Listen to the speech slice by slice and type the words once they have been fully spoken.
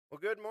Well,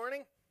 good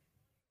morning.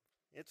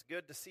 It's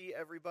good to see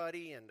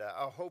everybody, and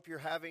I hope you're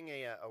having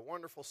a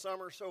wonderful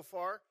summer so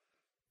far.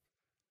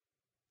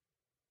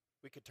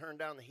 We could turn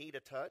down the heat a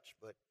touch,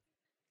 but,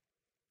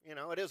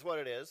 it is what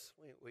it is.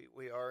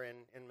 We are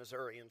in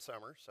Missouri in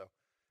summer, so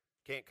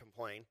can't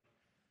complain.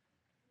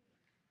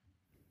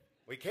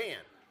 We can,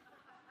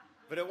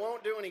 but it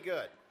won't do any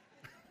good.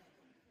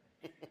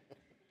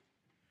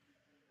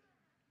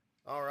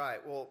 All right,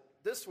 well,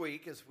 this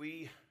week as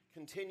we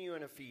continue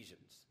in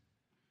Ephesians,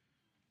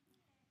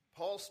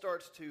 Paul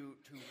starts to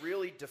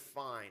really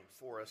define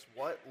for us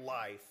what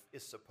life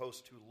is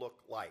supposed to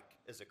look like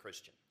as a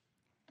Christian.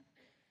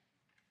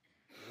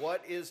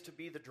 What is to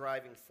be the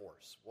driving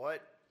force?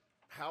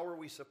 How are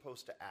we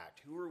supposed to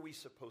act? Who are we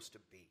supposed to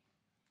be?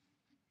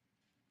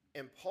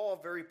 And Paul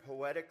very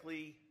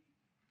poetically,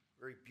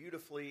 very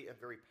beautifully, and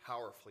very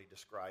powerfully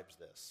describes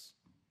this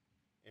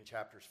in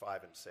chapters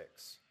 5 and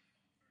 6.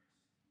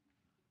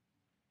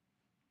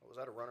 Was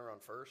that a runner on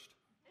first?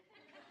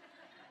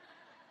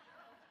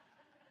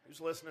 Who's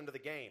listening to the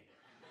game?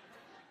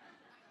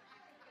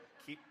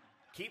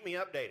 Keep me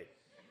updated.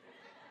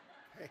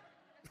 Okay.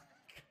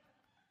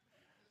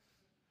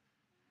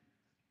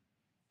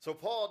 So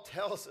Paul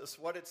tells us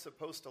what it's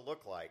supposed to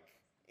look like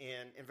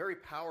and very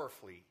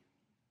powerfully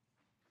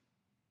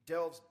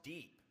delves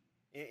deep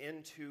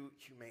into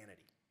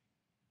humanity.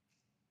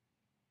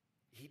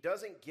 He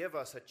doesn't give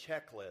us a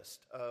checklist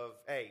of,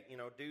 hey,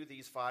 do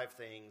these 5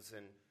 things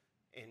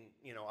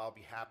and I'll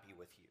be happy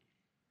with you.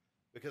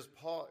 Because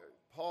Paul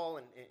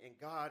and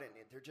God, and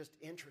they're just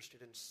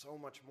interested in so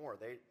much more.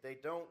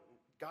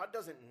 God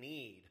doesn't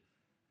need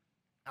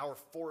our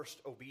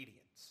forced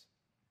obedience.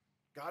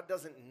 God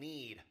doesn't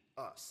need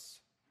us.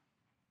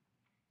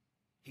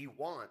 He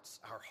wants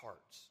our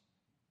hearts.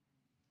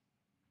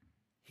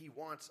 He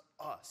wants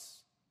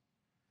us.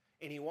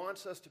 And he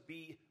wants us to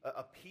be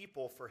a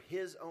people for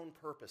his own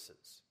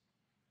purposes.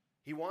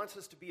 He wants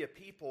us to be a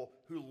people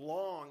who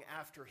long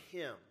after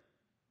him,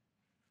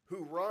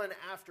 who run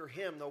after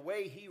him the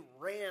way he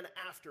ran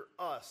after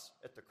us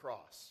at the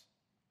cross.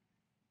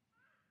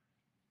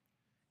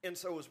 And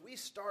so as we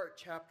start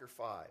chapter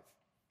 5,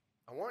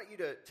 I want you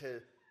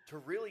to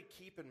really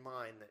keep in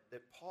mind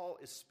that Paul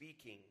is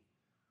speaking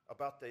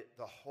about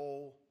the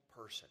whole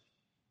person.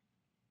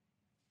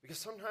 Because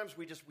sometimes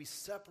we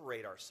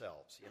separate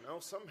ourselves,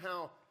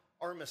 Somehow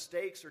our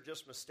mistakes are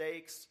just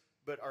mistakes,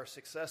 but our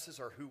successes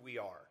are who we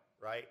are,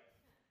 right?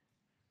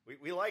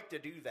 We like to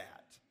do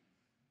that.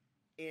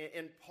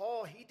 And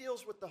Paul, he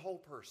deals with the whole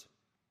person.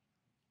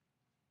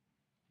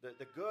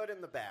 The good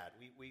and the bad.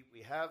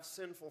 We have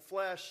sinful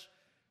flesh,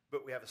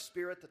 but we have a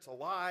spirit that's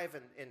alive.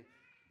 And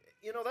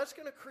that's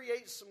going to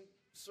create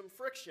some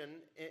friction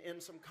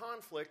and some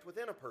conflict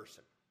within a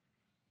person.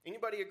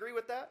 Anybody agree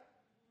with that?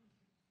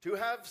 To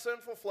have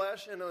sinful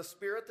flesh and a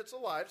spirit that's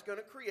alive is going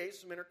to create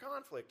some inner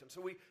conflict. And so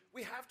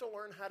we have to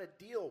learn how to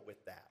deal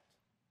with that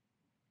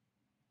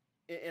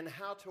and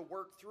how to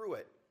work through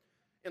it.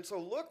 And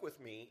so look with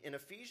me in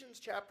Ephesians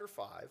chapter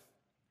 5,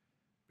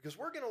 because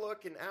we're going to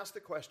look and ask the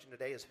question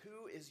today is,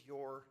 who is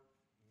your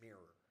mirror?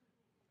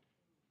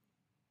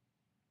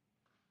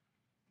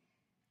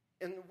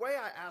 And the way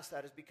I ask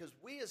that is because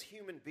we as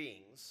human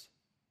beings,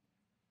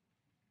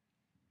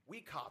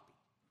 we copy,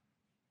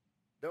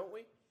 don't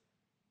we?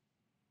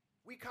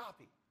 We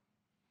copy.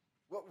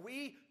 What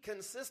we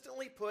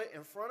consistently put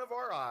in front of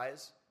our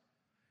eyes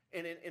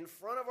and in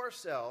front of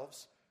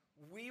ourselves,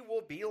 we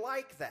will be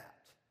like that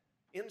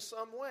in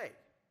some way.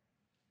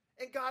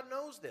 And God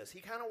knows this. He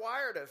kind of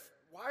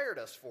wired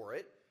us for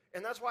it,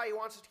 and that's why he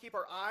wants us to keep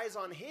our eyes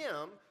on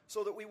him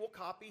so that we will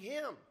copy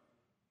him.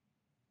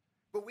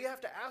 But we have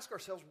to ask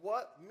ourselves,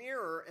 what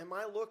mirror am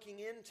I looking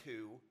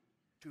into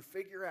to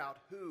figure out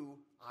who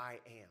I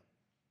am?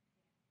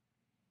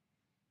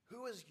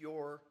 Who is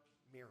your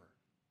mirror?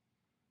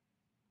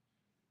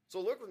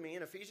 So look with me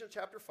in Ephesians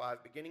chapter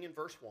 5, beginning in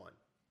verse 1.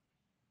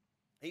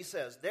 He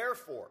says,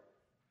 therefore,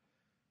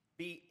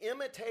 be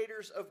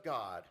imitators of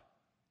God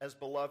as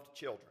beloved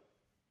children,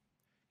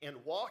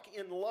 and walk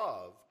in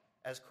love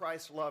as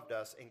Christ loved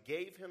us and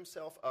gave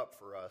himself up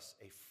for us,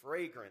 a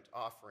fragrant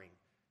offering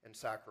and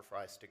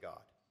sacrifice to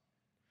God.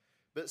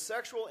 But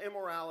sexual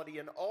immorality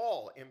and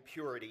all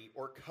impurity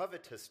or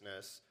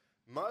covetousness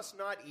must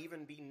not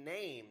even be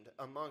named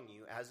among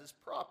you, as is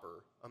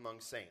proper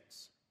among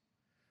saints.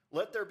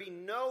 Let there be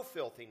no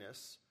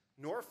filthiness,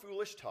 nor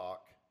foolish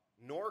talk,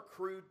 nor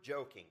crude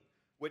joking,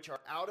 which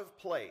are out of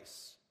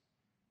place,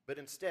 but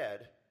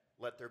instead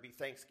let there be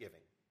thanksgiving.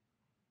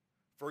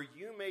 For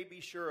you may be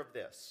sure of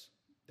this,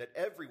 that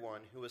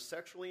everyone who is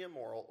sexually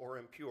immoral or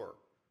impure,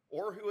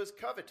 or who is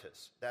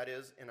covetous, that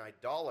is, an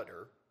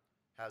idolater,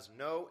 has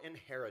no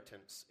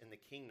inheritance in the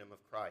kingdom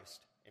of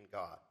Christ and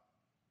God.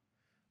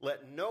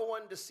 Let no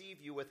one deceive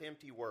you with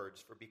empty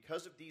words, for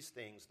because of these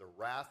things the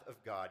wrath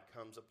of God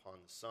comes upon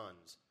the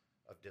sons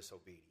of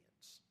disobedience.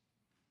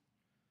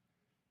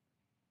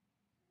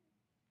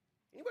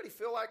 Anybody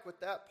feel like with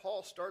that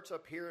Paul starts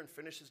up here and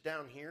finishes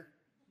down here?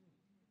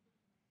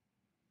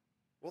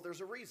 Well,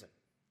 there's a reason.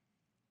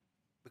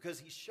 Because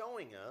he's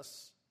showing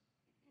us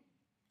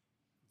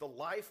the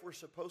life we're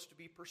supposed to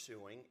be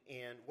pursuing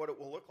and what it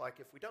will look like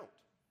if we don't.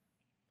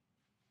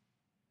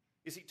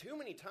 You see, too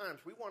many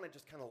times we want to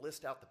just kind of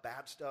list out the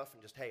bad stuff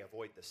and just, hey,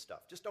 avoid this stuff.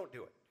 Just don't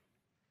do it.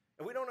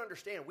 And we don't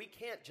understand we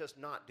can't just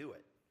not do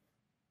it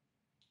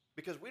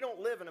because we don't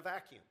live in a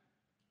vacuum.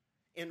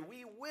 And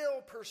we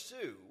will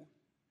pursue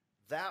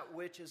that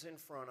which is in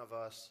front of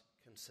us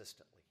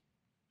consistently.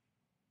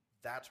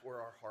 That's where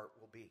our heart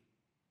will be.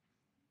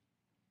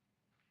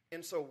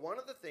 And so one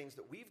of the things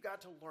that we've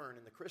got to learn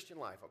in the Christian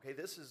life, okay,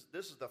 this is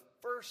the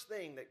first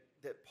thing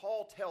that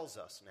Paul tells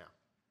us now.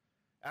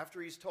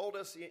 After he's told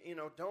us,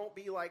 don't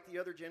be like the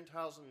other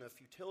Gentiles in the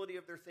futility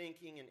of their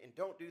thinking, and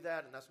don't do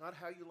that, and that's not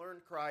how you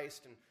learn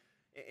Christ,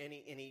 and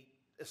he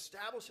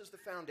establishes the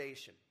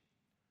foundation.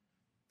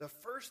 The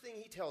first thing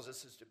he tells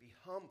us is to be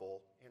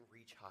humble and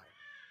reach higher.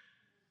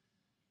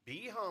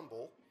 Be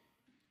humble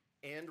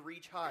and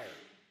reach higher.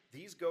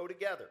 These go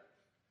together.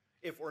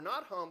 If we're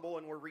not humble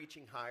and we're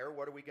reaching higher,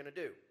 what are we going to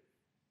do?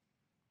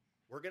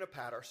 We're going to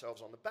pat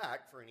ourselves on the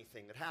back for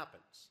anything that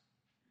happens.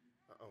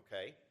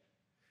 Okay?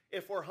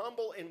 If we're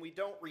humble and we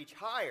don't reach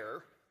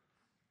higher,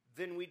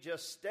 then we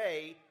just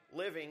stay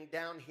living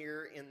down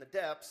here in the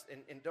depths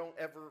and don't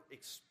ever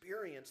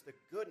experience the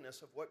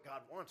goodness of what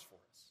God wants for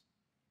us.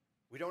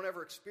 We don't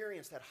ever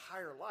experience that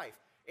higher life.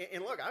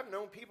 And look, I've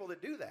known people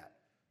that do that.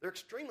 They're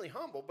extremely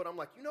humble, but I'm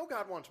like,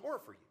 God wants more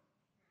for you.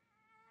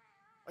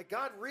 Like,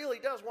 God really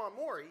does want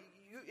more.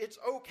 It's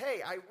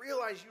okay. I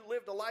realize you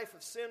lived a life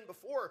of sin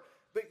before,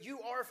 but you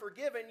are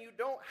forgiven. You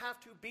don't have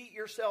to beat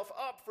yourself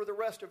up for the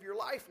rest of your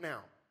life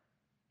now.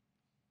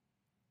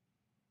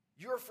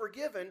 You're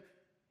forgiven.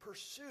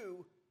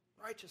 Pursue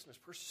righteousness.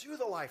 Pursue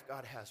the life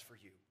God has for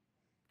you,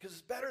 because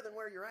it's better than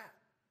where you're at.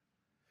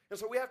 And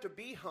so we have to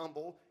be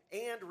humble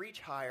and reach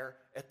higher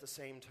at the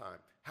same time.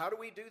 How do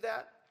we do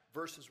that?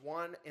 Verses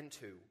 1 and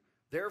 2.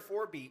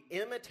 Therefore, be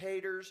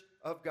imitators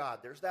of God.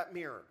 There's that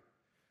mirror.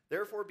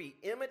 Therefore, be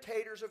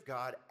imitators of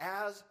God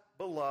as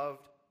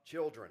beloved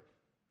children,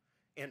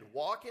 and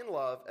walk in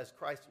love as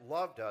Christ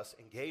loved us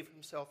and gave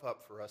himself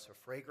up for us, a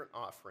fragrant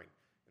offering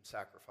and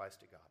sacrifice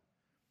to God.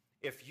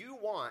 If you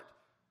want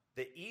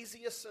the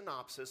easiest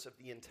synopsis of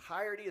the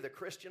entirety of the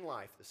Christian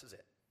life, this is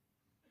it.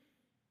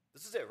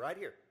 This is it right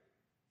here.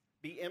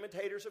 Be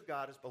imitators of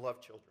God as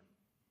beloved children.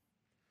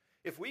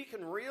 If we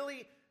can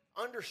really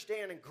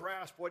understand and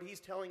grasp what he's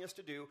telling us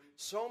to do,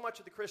 so much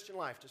of the Christian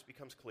life just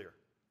becomes clear.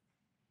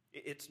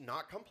 It's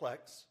not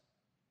complex.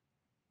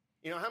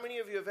 How many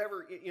of you have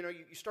ever,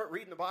 you start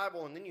reading the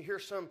Bible and then you hear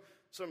some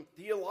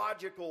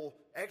theological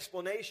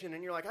explanation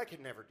and you're like, I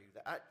could never do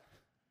that.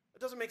 It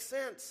doesn't make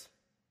sense.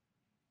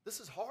 This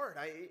is hard.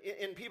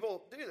 And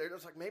people do. They're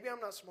just like, maybe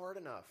I'm not smart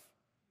enough.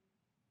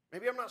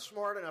 Maybe I'm not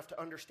smart enough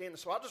to understand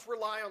this. So I'll just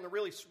rely on the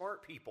really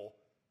smart people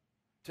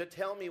to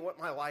tell me what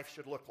my life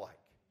should look like.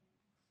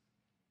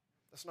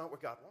 That's not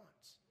what God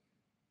wants.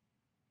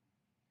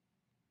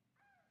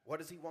 What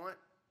does he want?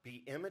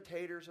 Be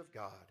imitators of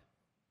God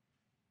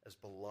as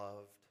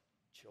beloved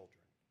children.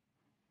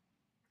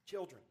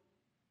 Children.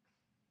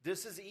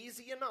 This is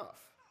easy enough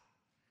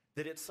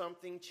that it's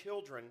something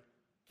children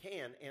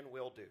can and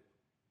will do.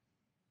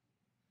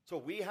 So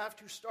we have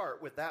to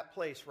start with that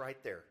place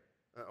right there,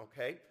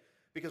 okay?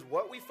 Because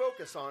what we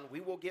focus on,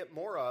 we will get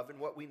more of, and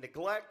what we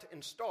neglect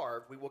and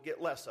starve, we will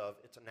get less of.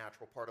 It's a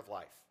natural part of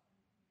life.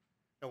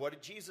 Now, what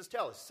did Jesus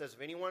tell us? He says,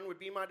 if anyone would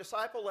be my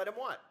disciple, let him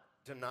what?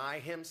 Deny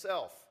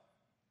himself.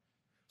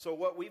 So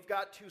what we've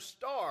got to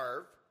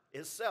starve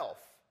is self.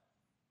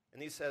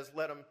 And he says,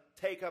 let him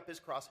take up his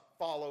cross,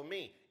 follow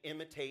me,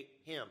 imitate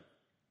him.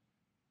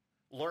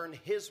 Learn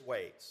his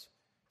ways.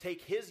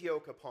 Take his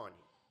yoke upon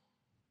you.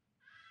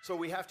 So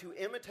we have to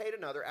imitate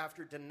another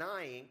after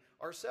denying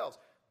ourselves.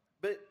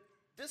 But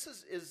this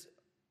is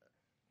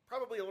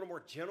probably a little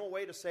more gentle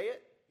way to say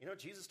it.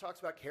 Jesus talks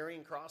about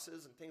carrying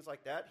crosses and things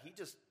like that.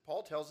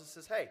 Paul tells us,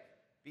 says, hey,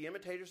 be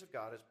imitators of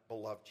God as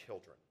beloved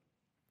children.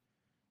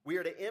 We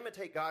are to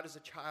imitate God as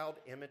a child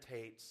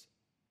imitates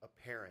a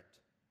parent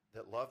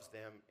that loves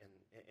them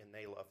and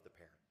they love the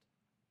parent.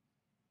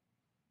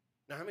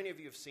 Now, how many of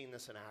you have seen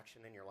this in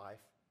action in your life?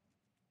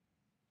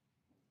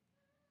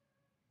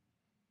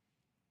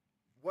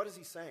 What is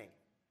he saying?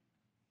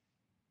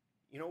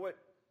 You know what?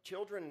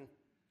 Children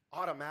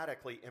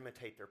automatically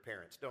imitate their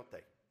parents, don't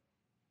they?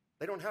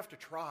 They don't have to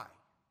try.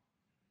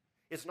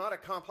 It's not a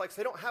complex,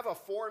 they don't have a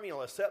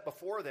formula set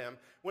before them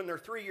when they're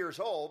 3 years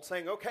old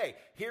saying, okay,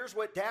 here's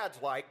what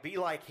dad's like, be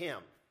like him.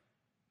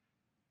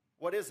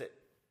 What is it?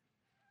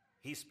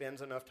 He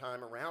spends enough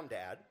time around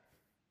dad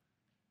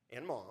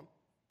and mom,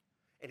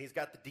 and he's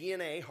got the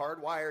DNA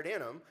hardwired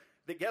in him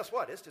that guess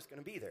what? It's just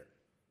going to be there.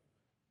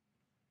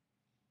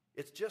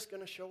 It's just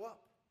going to show up.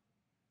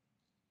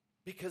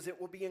 Because it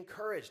will be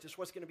encouraged. It's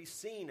what's going to be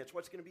seen. It's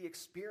what's going to be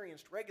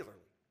experienced regularly.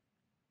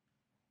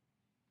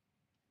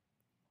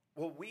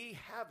 Well, we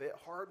have it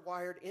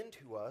hardwired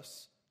into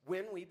us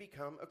when we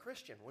become a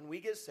Christian. When we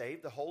get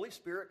saved, the Holy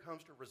Spirit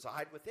comes to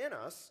reside within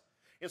us.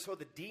 And so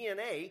the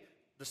DNA,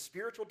 the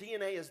spiritual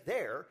DNA is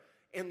there.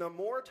 And the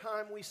more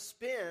time we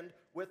spend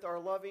with our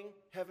loving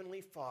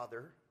Heavenly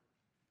Father,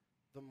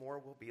 the more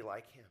we'll be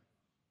like him.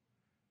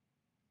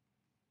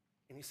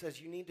 And he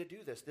says, you need to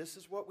do this. This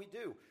is what we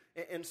do.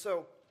 And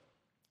so,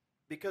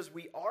 because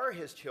we are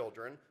his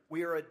children,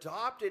 we are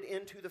adopted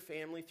into the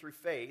family through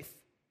faith,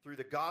 through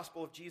the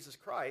gospel of Jesus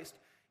Christ.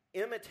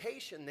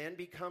 Imitation then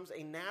becomes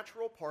a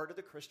natural part of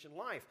the Christian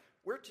life.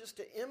 We're just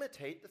to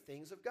imitate the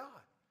things of God.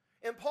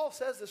 And Paul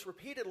says this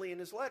repeatedly in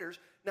his letters.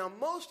 Now,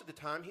 most of the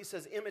time, he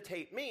says,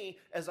 imitate me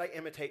as I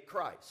imitate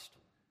Christ.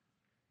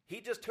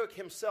 He just took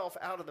himself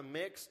out of the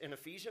mix in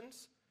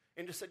Ephesians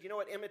and just said, you know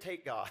what,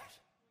 imitate God.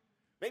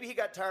 Maybe he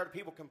got tired of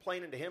people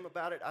complaining to him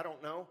about it. I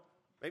don't know.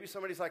 Maybe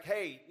somebody's like,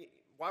 hey,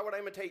 why would I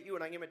imitate you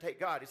and I imitate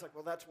God? He's like,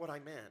 well, that's what I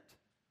meant.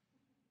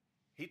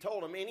 He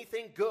told him,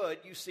 anything good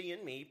you see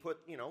in me,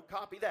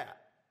 copy that.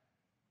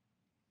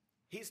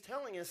 He's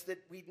telling us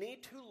that we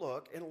need to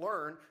look and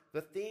learn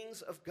the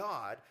things of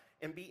God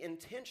and be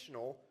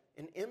intentional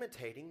in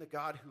imitating the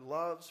God who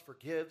loves,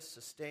 forgives,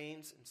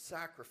 sustains, and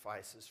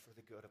sacrifices for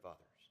the good of others.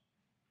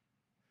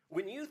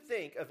 When you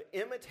think of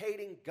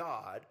imitating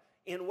God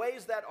in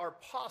ways that are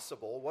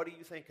possible, what do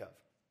you think of?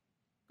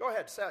 Go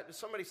ahead,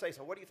 somebody say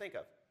so. What do you think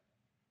of?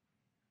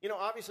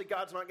 Obviously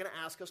God's not going to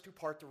ask us to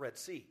part the Red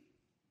Sea.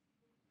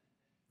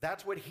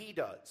 That's what he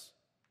does.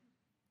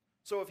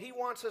 So if he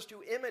wants us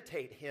to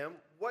imitate him,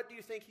 what do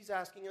you think he's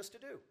asking us to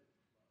do?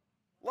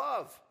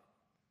 Love.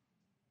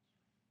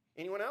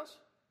 Anyone else?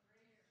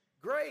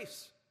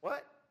 Grace.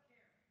 What?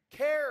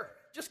 Care.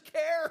 Just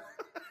care.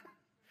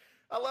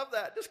 I love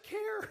that. Just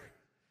care.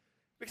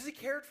 Because he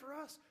cared for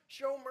us.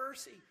 Show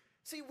mercy.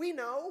 See, we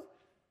know.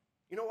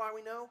 You know why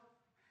we know?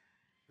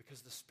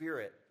 Because the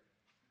Spirit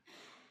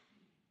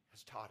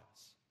has taught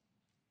us.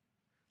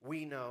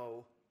 We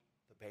know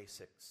the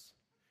basics.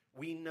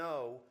 We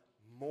know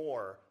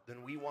more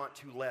than we want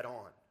to let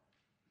on.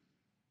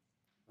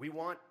 We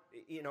want,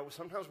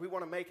 sometimes we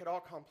want to make it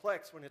all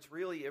complex when it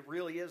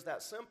really is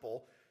that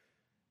simple.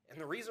 And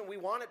the reason we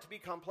want it to be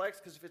complex,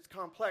 because if it's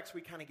complex,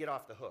 we kind of get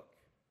off the hook.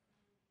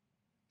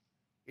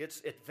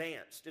 It's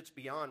advanced. It's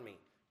beyond me.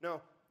 No,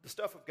 the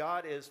stuff of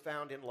God is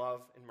found in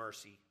love and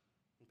mercy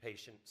and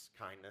patience,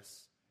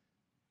 kindness.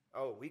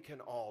 Oh, we can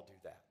all do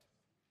that.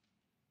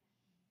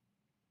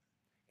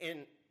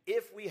 And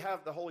if we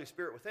have the Holy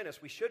Spirit within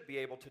us, we should be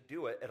able to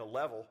do it at a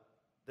level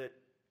that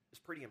is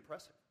pretty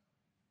impressive.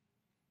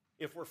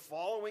 If we're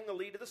following the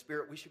lead of the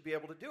Spirit, we should be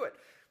able to do it.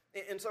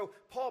 And so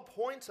Paul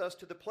points us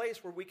to the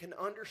place where we can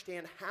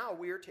understand how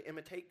we are to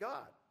imitate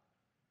God.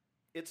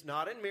 It's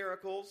not in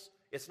miracles.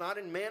 It's not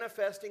in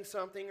manifesting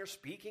something or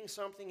speaking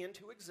something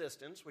into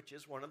existence, which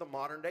is one of the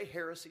modern day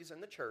heresies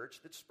in the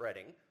church that's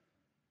spreading.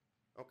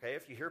 Okay,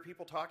 if you hear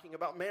people talking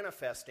about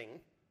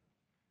manifesting,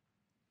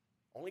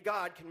 only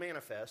God can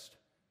manifest.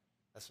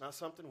 That's not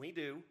something we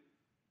do.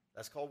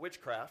 That's called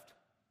witchcraft.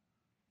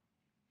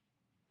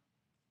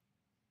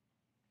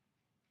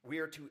 We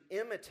are to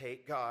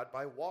imitate God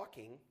by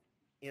walking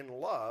in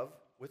love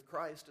with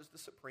Christ as the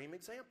supreme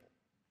example.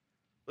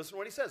 Listen to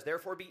what he says.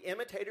 Therefore, be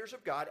imitators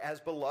of God as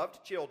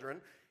beloved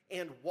children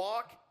and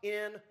walk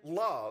in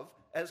love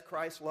as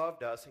Christ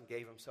loved us and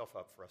gave himself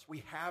up for us.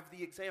 We have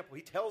the example.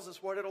 He tells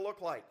us what it'll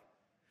look like.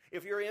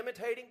 If you're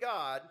imitating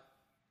God,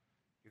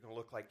 you're going to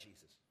look like Jesus.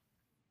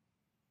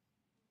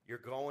 You're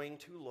going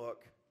to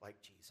look like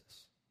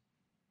Jesus.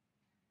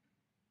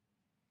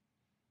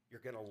 You're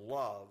going to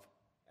love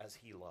as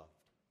he loved.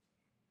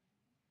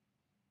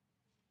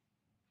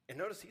 And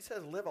notice he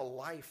says live a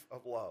life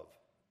of love.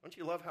 Don't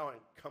you love how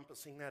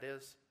encompassing that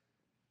is?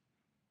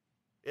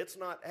 It's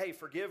not, hey,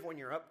 forgive when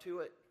you're up to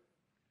it.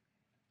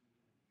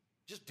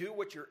 Just do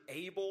what you're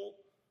able.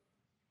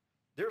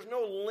 There's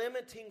no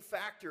limiting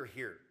factor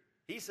here.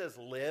 He says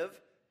live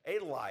a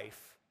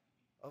life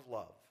of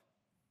love.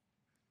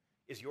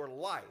 Is your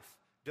life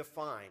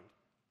defined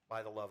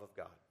by the love of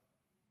God?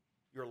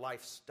 Your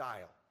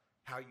lifestyle,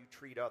 how you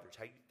treat others,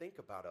 how you think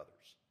about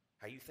others,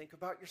 how you think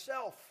about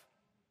yourself.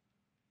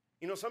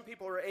 Some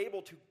people are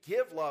able to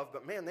give love,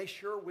 but man, they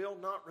sure will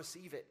not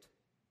receive it.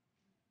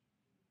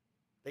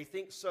 They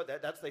think so,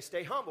 they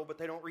stay humble, but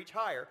they don't reach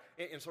higher.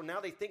 And so now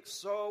they think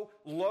so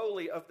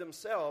lowly of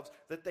themselves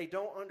that they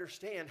don't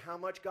understand how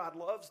much God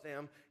loves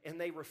them, and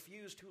they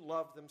refuse to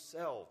love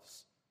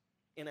themselves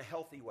in a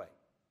healthy way.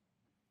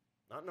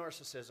 Not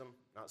narcissism,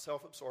 not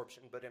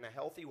self-absorption, but in a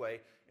healthy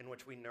way in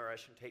which we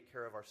nourish and take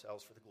care of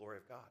ourselves for the glory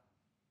of God.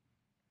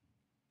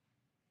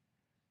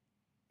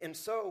 And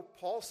so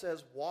Paul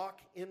says, walk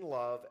in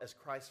love as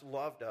Christ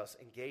loved us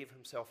and gave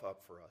himself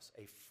up for us,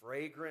 a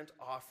fragrant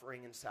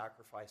offering and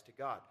sacrifice to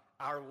God.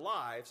 Our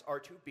lives are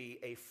to be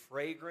a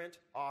fragrant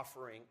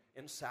offering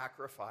and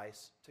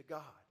sacrifice to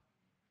God.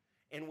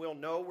 And we'll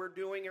know we're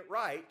doing it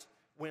right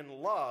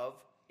when love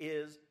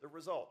is the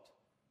result.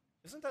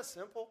 Isn't that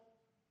simple?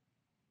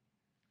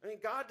 I mean,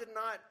 God did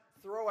not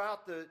throw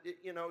out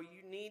you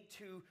need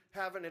to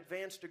have an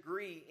advanced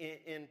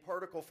degree in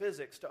particle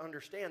physics to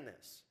understand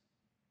this.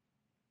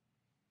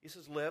 He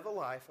says, live a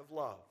life of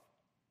love.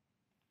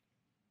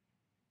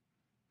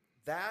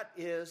 That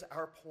is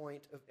our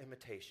point of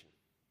imitation.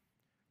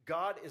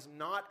 God is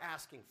not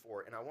asking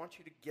for, and I want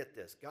you to get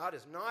this, God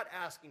is not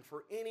asking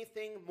for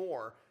anything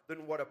more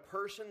than what a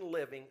person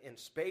living in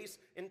space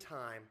and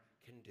time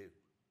can do.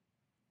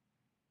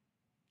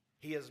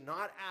 He is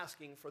not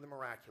asking for the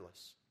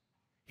miraculous.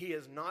 He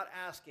is not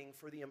asking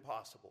for the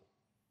impossible.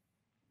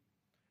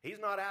 He's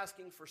not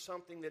asking for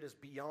something that is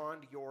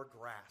beyond your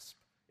grasp,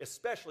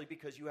 especially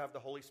because you have the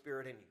Holy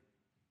Spirit in you.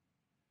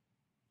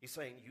 He's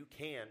saying you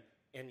can,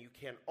 and you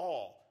can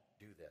all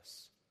do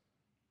this.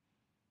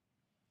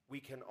 We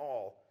can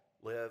all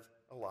live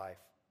a life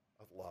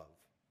of love.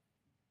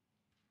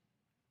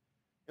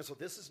 And so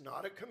this is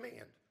not a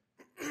command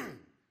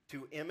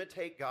to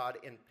imitate God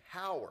in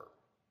power,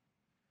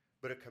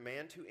 but a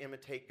command to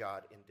imitate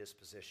God in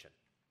disposition,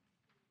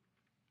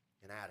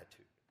 in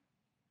attitude.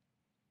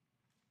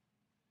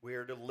 We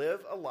are to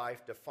live a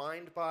life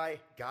defined by,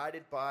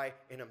 guided by,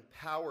 and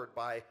empowered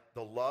by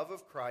the love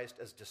of Christ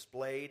as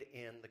displayed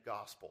in the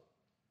gospel.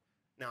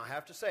 Now, I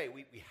have to say,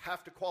 we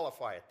have to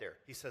qualify it there.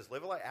 He says,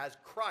 live a life as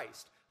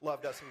Christ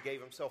loved us and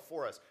gave himself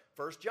for us.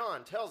 1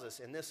 John tells us,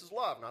 and this is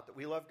love, not that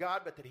we love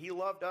God, but that he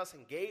loved us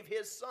and gave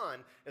his Son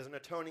as an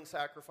atoning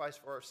sacrifice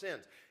for our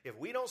sins. If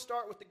we don't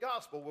start with the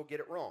gospel, we'll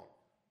get it wrong.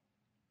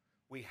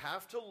 We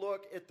have to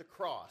look at the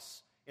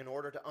cross in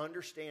order to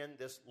understand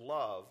this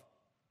love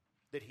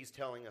that he's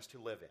telling us to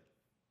live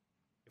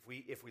in.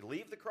 If we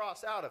leave the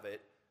cross out of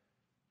it,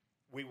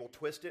 we will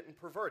twist it and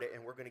pervert it,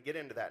 and we're going to get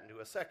into that in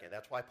a second.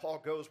 That's why Paul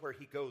goes where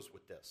he goes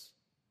with this.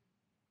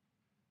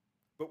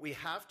 But we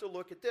have to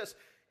look at this.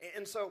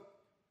 And so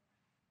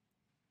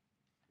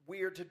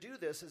we are to do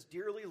this as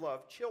dearly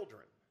loved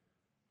children.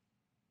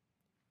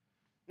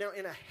 Now,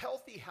 in a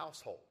healthy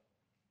household,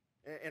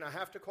 and I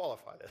have to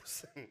qualify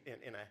this,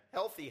 in a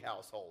healthy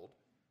household,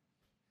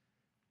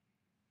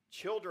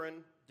 children,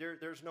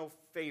 there's no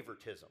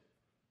favoritism.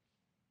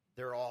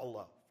 They're all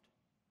loved.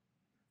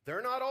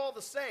 They're not all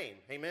the same.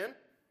 Amen?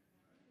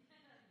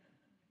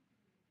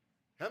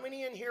 How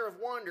many in here have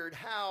wondered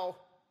how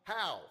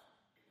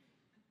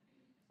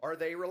are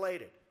they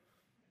related?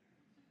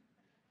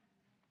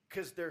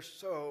 Because they're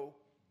so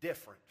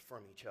different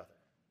from each other.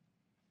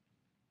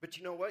 But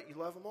you know what? You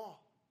love them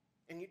all.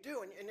 And you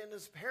do. And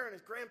as a parent,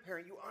 as a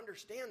grandparent, you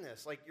understand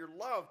this. Like your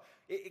love,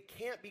 it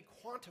can't be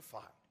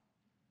quantified.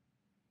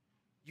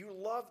 You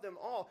love them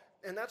all.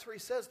 And that's where he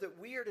says that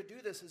we are to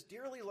do this as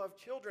dearly loved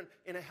children.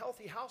 In a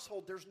healthy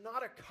household, there's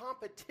not a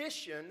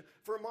competition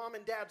for mom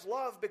and dad's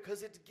love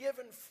because it's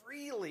given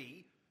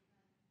freely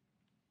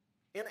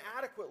and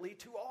adequately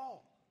to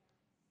all.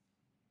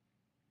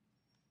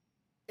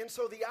 And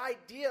so the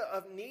idea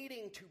of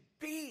needing to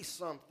be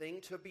something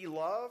to be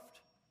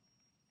loved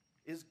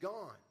is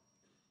gone.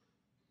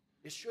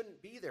 It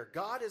shouldn't be there.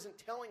 God isn't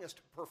telling us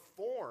to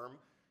perform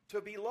to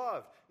be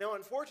loved. Now,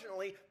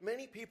 unfortunately,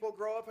 many people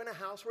grow up in a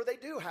house where they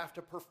do have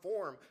to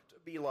perform to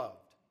be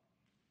loved.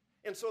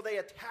 And so they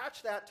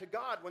attach that to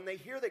God. When they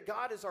hear that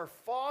God is our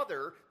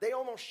Father, they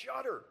almost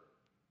shudder.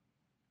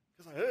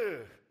 It's like,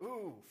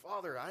 ooh,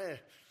 Father, I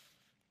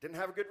didn't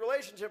have a good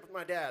relationship with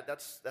my dad.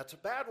 That's a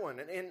bad one.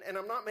 And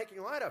I'm not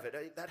making light of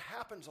it. That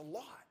happens a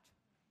lot.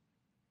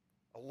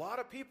 A lot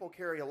of people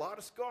carry a lot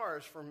of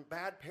scars from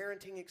bad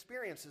parenting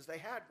experiences they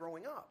had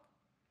growing up.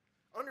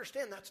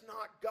 Understand, that's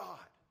not God.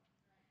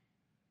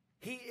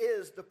 He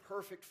is the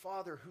perfect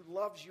Father who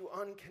loves you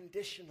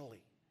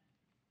unconditionally.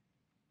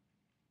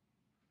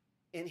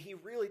 And he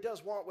really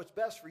does want what's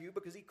best for you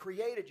because he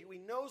created you. He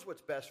knows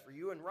what's best for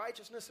you, and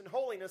righteousness and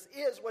holiness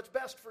is what's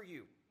best for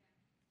you.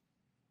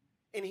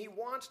 And he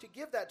wants to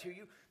give that to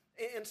you.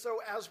 And so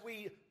as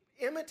we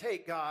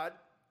imitate God,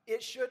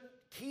 it should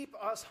keep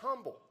us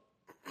humble.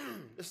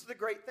 This is the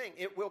great thing.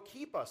 It will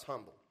keep us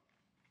humble.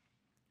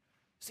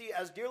 See,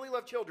 as dearly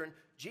loved children,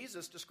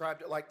 Jesus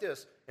described it like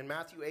this in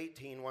Matthew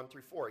 18, 1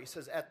 through 4. He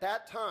says, at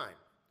that time,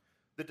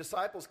 the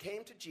disciples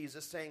came to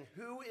Jesus saying,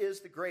 who is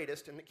the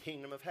greatest in the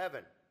kingdom of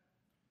heaven?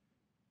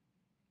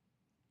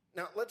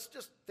 Now, let's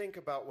just think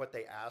about what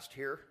they asked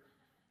here.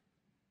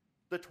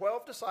 The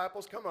 12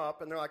 disciples come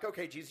up and they're like,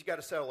 okay, Jesus, you got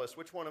to settle this.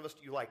 Which one of us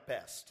do you like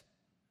best?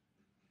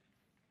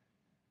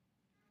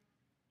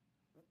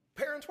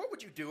 Parents, what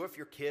would you do if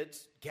your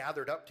kids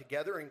gathered up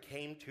together and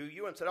came to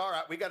you and said, all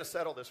right, we got to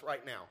settle this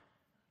right now.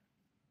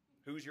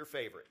 Who's your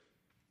favorite?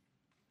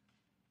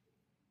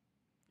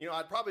 You know,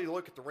 I'd probably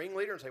look at the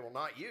ringleader and say, well,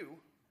 not you.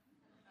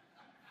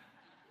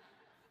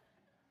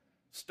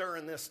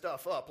 Stirring this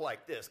stuff up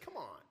like this. Come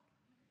on.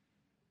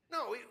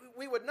 No,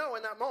 we would know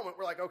in that moment.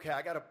 We're like, okay,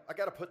 I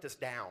gotta put this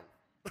down.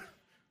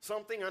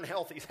 Something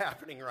unhealthy is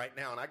happening right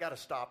now, and I got to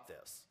stop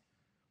this.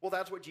 Well,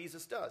 that's what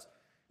Jesus does.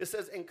 It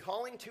says, in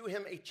calling to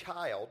him a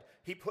child,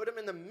 he put him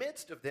in the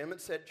midst of them and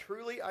said,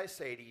 truly I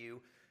say to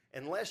you,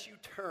 unless you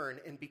turn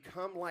and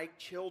become like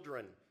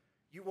children,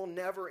 you will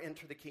never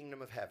enter the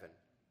kingdom of heaven.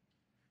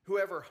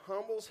 Whoever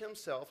humbles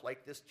himself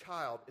like this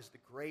child is the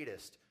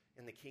greatest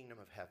in the kingdom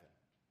of heaven.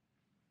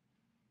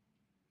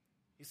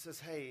 He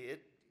says, hey,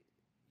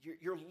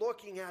 you're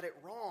looking at it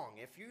wrong.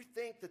 If you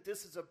think that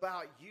this is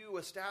about you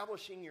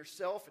establishing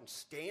yourself and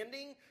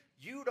standing,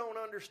 you don't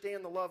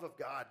understand the love of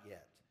God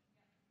yet.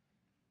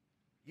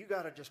 You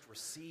got to just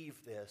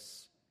receive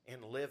this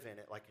and live in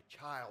it like a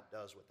child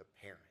does with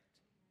a parent.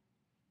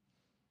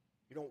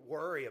 You don't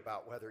worry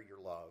about whether you're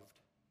loved.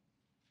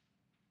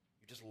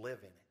 You just live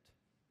in it.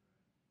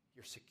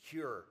 You're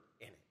secure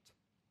in it.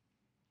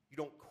 You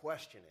don't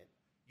question it.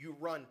 You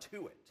run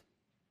to it.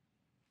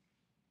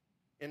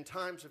 In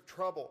times of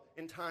trouble,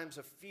 in times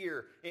of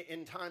fear,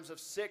 in times of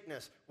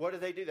sickness, what do?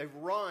 They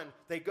run.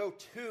 They go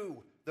to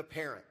the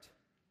parent.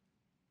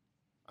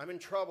 I'm in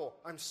trouble.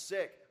 I'm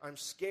sick. I'm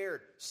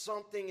scared.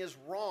 Something is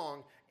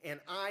wrong, and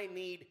I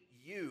need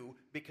you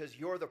because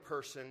you're the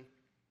person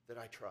that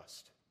I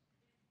trust.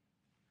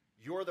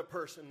 You're the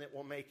person that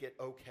will make it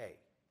okay.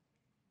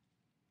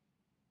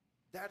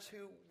 That's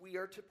who we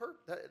are to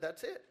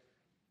that's it.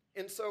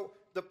 And so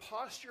the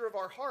posture of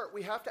our heart,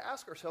 we have to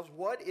ask ourselves,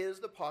 what is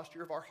the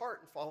posture of our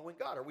heart in following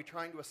God? Are we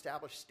trying to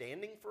establish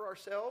standing for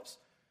ourselves?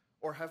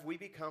 Or have we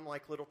become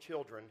like little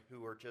children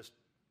who are just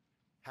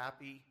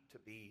happy to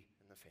be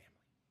in the family?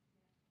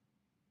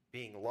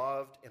 Being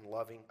loved and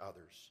loving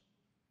others.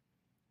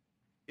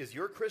 Is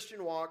your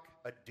Christian walk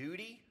a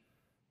duty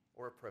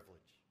or a privilege?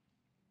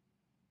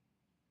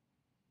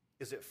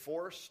 Is it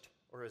forced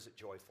or is it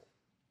joyful?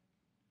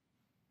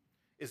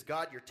 Is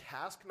God your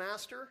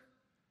taskmaster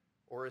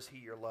or is he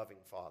your loving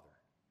father?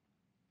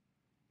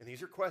 And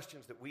these are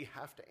questions that we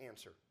have to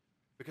answer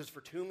because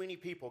for too many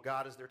people,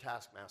 God is their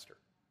taskmaster.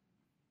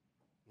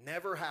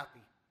 Never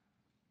happy.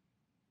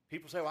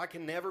 People say, well, I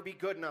can never be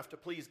good enough to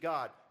please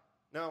God.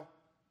 No,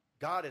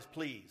 God is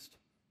pleased.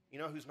 You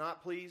know who's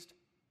not pleased?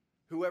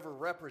 Whoever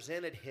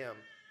represented him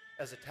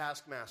as a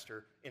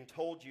taskmaster and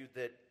told you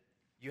that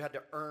you had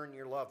to earn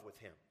your love with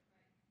him.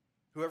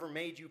 Whoever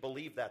made you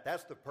believe that,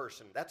 that's the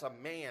person. That's a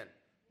man.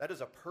 That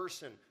is a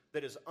person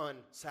that is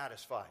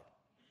unsatisfied.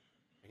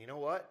 And you know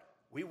what?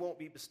 We won't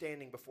be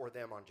standing before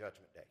them on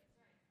Judgment Day.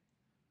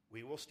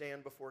 We will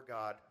stand before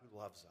God who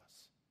loves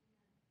us.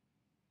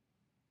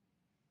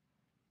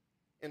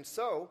 And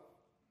so,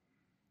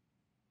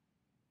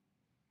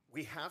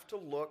 we have to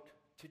look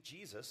to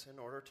Jesus in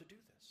order to do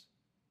this.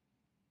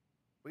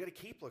 We got to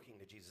keep looking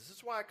to Jesus. This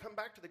is why I come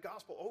back to the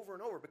gospel over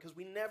and over, because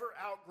we never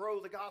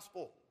outgrow the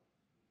gospel.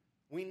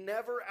 We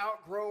never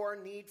outgrow our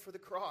need for the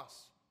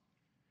cross.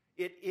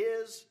 It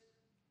is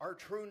our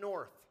true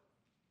north.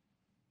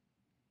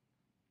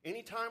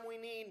 Anytime we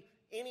need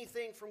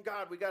anything from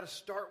God, we got to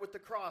start with the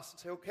cross and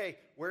say, okay,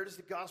 where does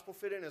the gospel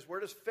fit in this? Where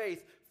does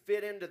faith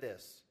fit into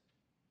this?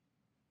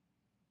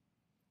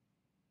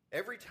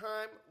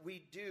 Everything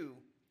we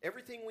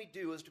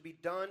do is to be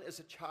done as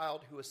a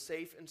child who is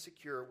safe and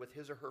secure with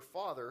his or her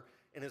father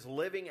and is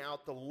living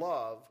out the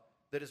love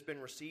that has been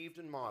received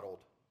and modeled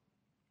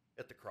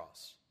at the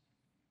cross.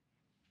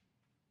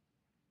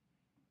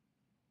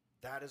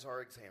 That is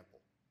our example.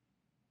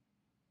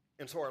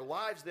 And so our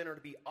lives then are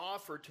to be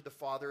offered to the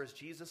Father as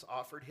Jesus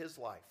offered his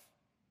life.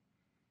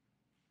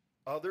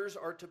 Others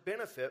are to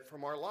benefit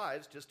from our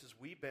lives just as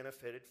we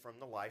benefited from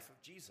the life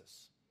of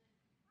Jesus.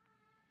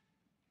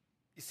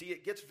 You see,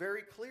 it gets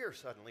very clear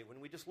suddenly when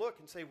we just look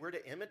and say we're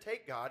to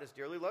imitate God as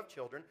dearly loved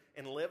children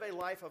and live a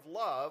life of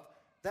love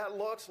that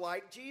looks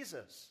like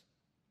Jesus.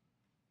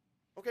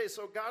 Okay,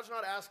 so God's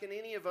not asking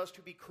any of us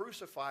to be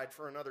crucified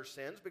for another's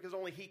sins because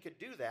only he could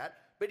do that,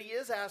 but he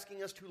is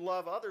asking us to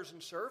love others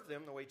and serve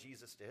them the way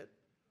Jesus did.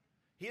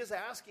 He is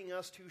asking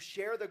us to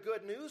share the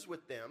good news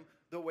with them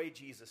the way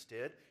Jesus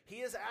did. He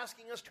is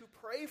asking us to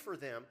pray for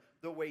them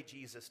the way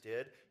Jesus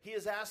did. He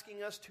is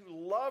asking us to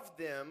love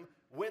them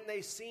when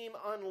they seem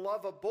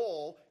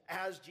unlovable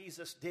as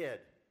Jesus did.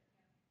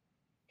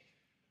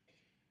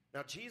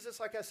 Now, Jesus,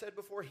 like I said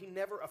before, he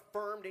never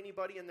affirmed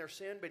anybody in their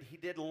sin, but he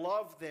did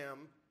love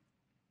them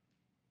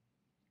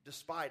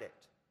despite it.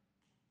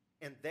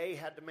 And they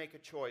had to make a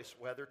choice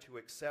whether to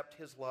accept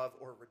his love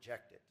or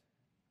reject it.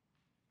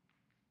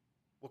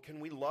 Well,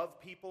 can we love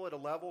people at a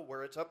level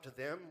where it's up to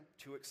them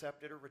to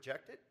accept it or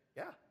reject it?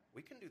 Yeah,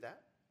 we can do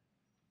that.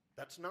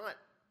 That's not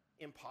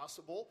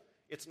impossible.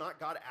 It's not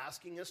God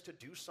asking us to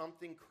do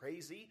something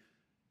crazy.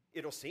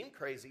 It'll seem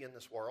crazy in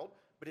this world,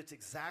 but it's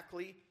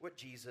exactly what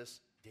Jesus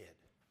did.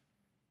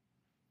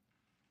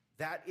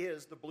 That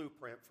is the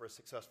blueprint for a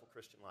successful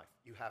Christian life.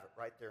 You have it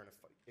right there in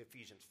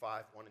Ephesians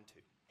 5, 1 and 2.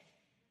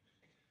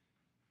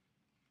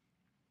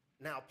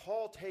 Now,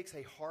 Paul takes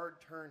a hard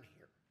turn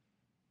here.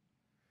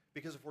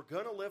 Because if we're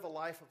going to live a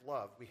life of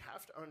love, we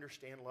have to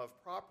understand love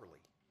properly.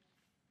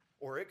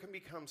 Or it can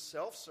become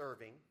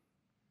self-serving,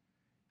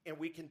 and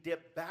we can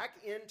dip back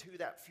into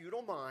that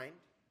futile mind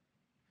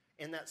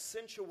and that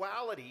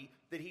sensuality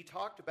that he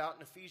talked about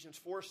in Ephesians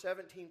 4,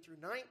 17 through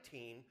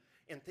 19,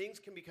 and things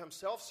can become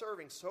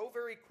self-serving so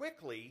very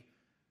quickly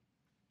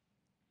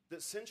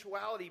that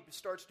sensuality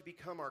starts to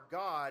become our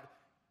God.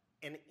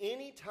 And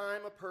any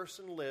time a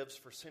person lives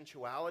for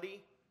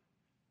sensuality,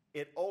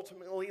 it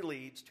ultimately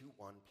leads to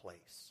one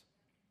place.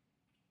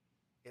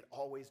 It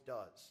always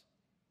does.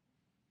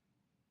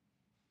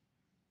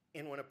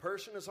 And when a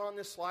person is on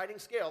this sliding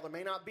scale, they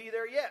may not be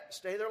there yet.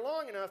 Stay there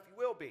long enough, you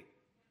will be.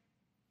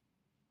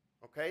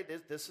 Okay,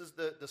 this is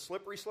the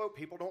slippery slope.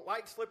 People don't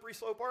like slippery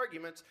slope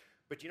arguments,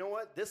 But you know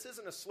what? This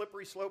isn't a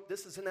slippery slope.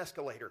 This is an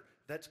escalator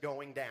that's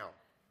going down.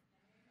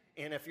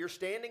 And if you're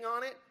standing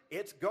on it,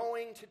 it's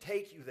going to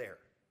take you there.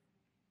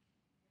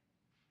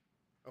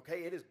 Okay?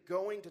 It is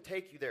going to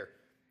take you there.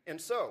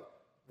 And so,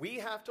 we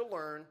have to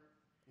learn,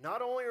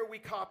 not only are we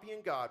copying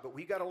God, but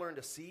we got to learn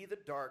to see the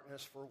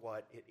darkness for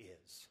what it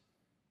is.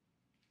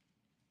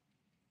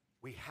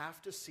 We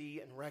have to see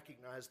and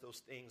recognize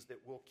those things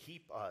that will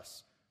keep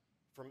us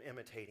from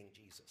imitating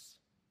Jesus.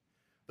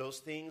 Those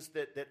things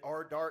that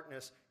are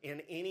darkness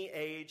in any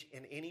age,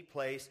 in any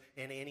place,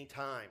 in any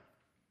time.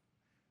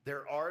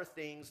 There are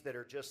things that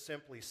are just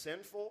simply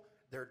sinful,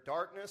 they're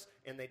darkness,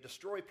 and they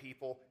destroy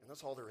people, and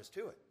that's all there is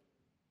to it.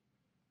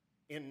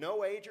 In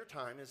no age or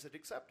time is it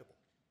acceptable.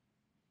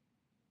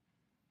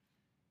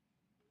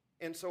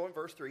 And so in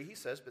verse 3 he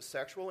says, but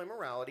sexual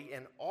immorality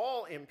and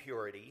all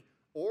impurity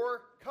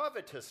or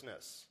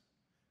covetousness.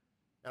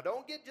 Now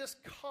don't get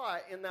just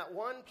caught in that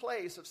one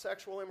place of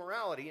sexual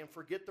immorality and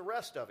forget the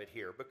rest of it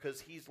here, because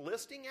he's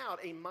listing out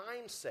a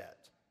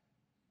mindset.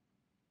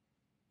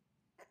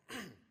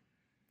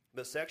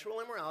 But sexual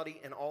immorality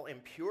and all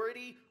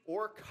impurity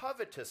or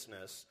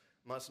covetousness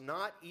must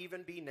not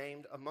even be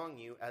named among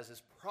you, as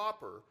is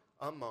proper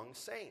among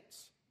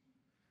saints.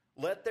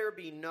 Let there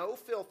be no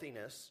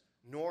filthiness,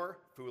 nor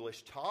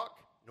foolish talk,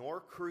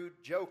 nor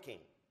crude joking,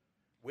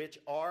 which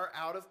are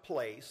out of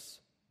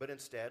place, but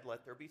instead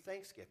let there be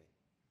thanksgiving.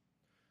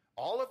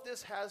 All of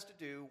this has to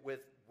do with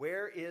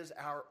where is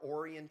our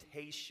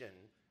orientation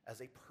as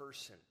a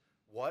person.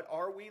 What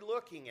are we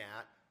looking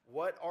at?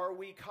 What are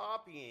we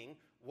copying?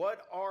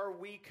 What are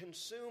we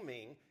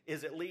consuming?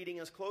 Is it leading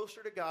us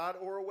closer to God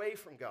or away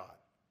from God?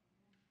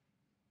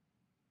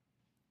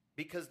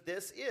 Because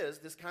this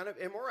kind of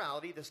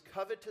immorality, this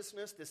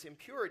covetousness, this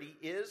impurity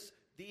is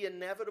the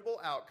inevitable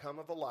outcome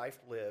of a life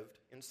lived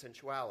in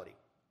sensuality.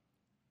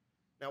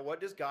 Now, what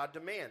does God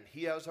demand?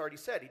 He has already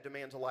said he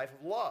demands a life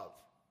of love.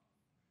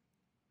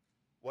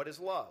 What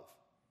is love?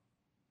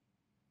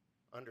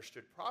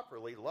 Understood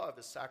properly, love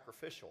is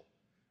sacrificial.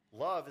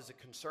 Love is a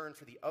concern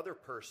for the other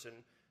person,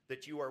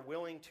 that you are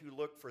willing to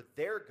look for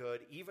their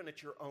good even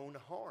at your own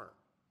harm.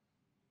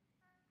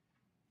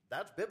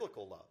 That's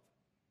biblical love.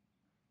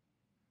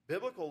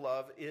 Biblical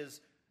love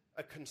is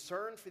a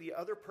concern for the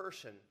other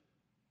person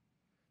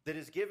that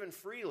is given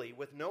freely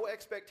with no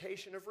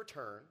expectation of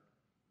return,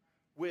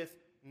 with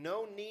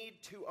no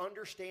need to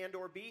understand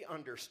or be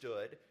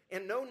understood,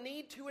 and no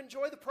need to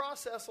enjoy the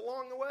process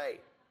along the way.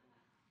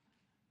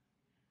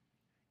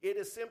 It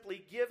is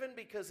simply given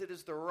because it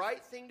is the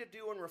right thing to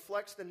do and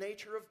reflects the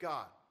nature of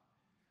God.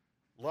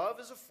 Love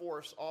is a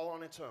force all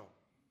on its own.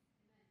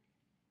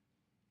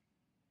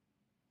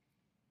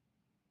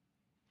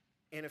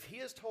 And if he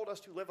has told us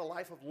to live a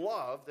life of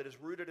love that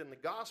is rooted in the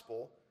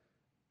gospel,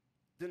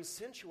 then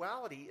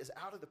sensuality is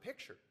out of the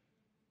picture.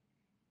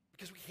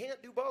 Because we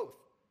can't do both.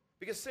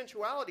 Because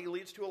sensuality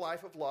leads to a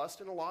life of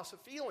lust and a loss of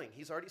feeling.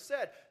 He's already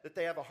said that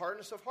they have a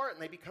hardness of heart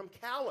and they become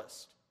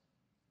calloused.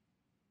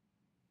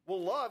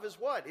 Well, love is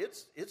what?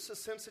 It's a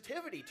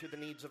sensitivity to the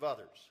needs of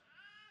others.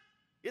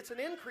 It's an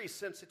increased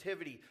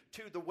sensitivity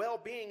to the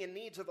well-being and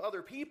needs of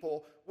other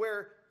people,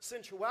 where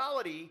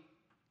sensuality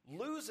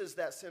loses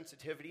that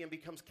sensitivity and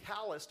becomes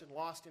calloused and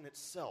lost in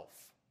itself.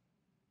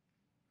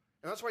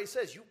 And that's why he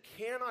says, you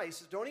cannot, he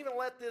says, don't even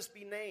let this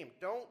be named.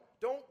 Don't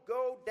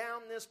go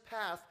down this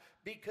path,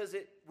 because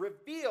it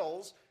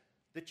reveals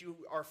that you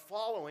are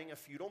following a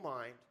futile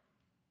mind,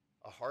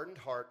 a hardened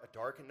heart, a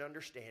darkened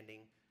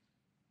understanding,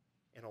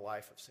 and a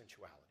life of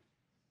sensuality.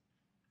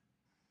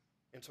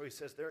 And so he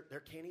says there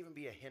can't even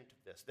be a hint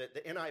of this.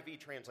 The NIV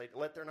translates,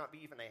 let there not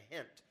be even a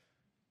hint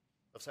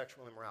of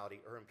sexual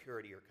immorality or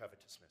impurity or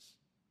covetousness.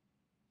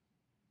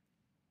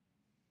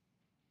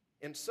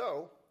 And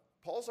so,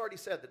 Paul's already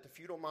said that the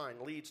futile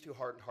mind leads to a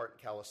hardened heart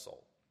and callous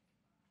soul.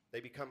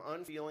 They become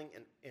unfeeling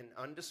and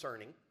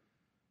undiscerning,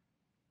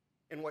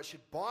 and what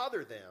should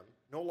bother them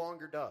no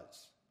longer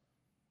does.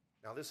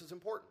 Now, this is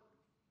important,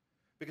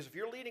 because if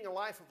you're leading a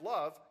life of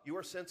love, you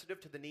are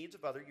sensitive to the needs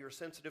of others, you are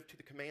sensitive to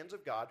the commands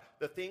of God.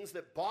 The things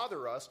that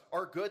bother us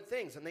are good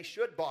things, and they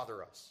should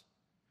bother us.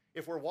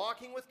 If we're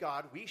walking with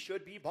God, we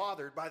should be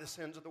bothered by the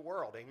sins of the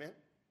world, amen?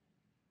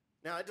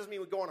 Now, it doesn't mean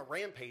we go on a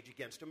rampage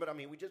against them, but I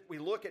mean, we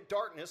look at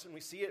darkness and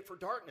we see it for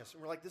darkness,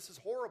 and we're like, this is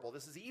horrible,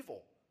 this is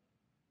evil.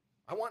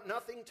 I want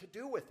nothing to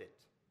do with it.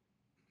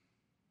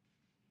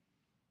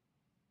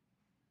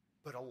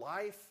 But a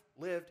life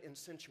lived in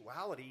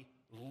sensuality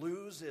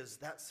loses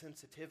that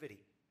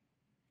sensitivity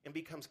and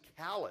becomes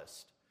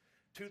calloused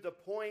to the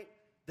point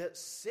that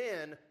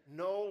sin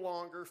no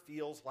longer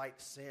feels like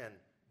sin,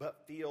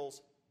 but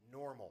feels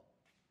normal.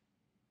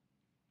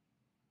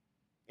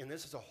 And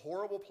this is a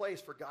horrible place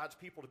for God's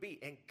people to be.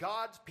 And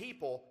God's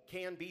people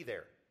can be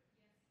there.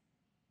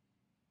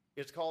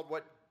 Yes. It's called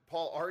what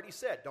Paul already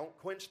said. Don't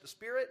quench the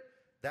Spirit.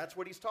 That's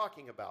what he's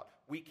talking about.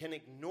 We can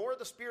ignore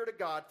the Spirit of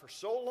God for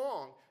so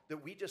long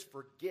that we just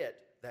forget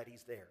that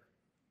he's there.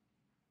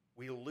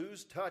 We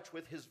lose touch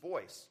with his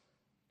voice.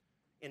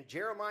 In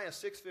Jeremiah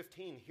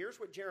 6:15, here's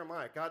what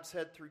God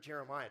said through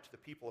Jeremiah to the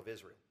people of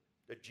Israel,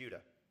 to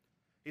Judah.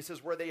 He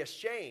says, were they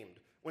ashamed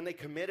when they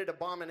committed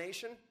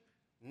abomination?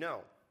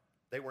 No,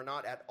 they were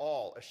not at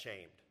all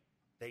ashamed.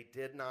 They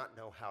did not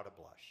know how to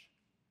blush.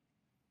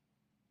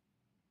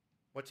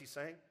 What's he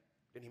saying?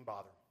 Didn't even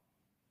bother them.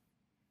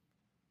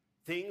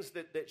 Things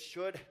that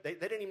should, they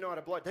didn't even know how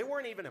to blush. They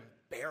weren't even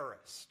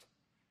embarrassed.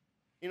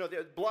 You know,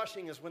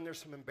 blushing is when there's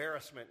some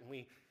embarrassment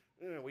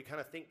and we kind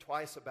of think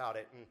twice about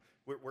it and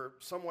we're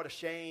somewhat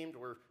ashamed.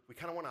 We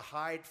kind of want to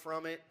hide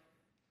from it.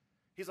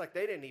 He's like,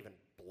 they didn't even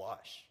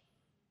blush.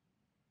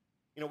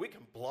 You know, we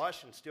can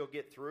blush and still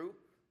get through.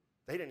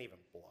 They didn't even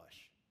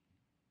blush.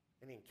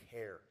 They didn't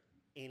care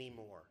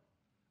anymore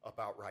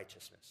about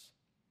righteousness.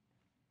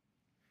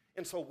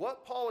 And so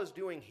what Paul is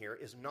doing here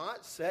is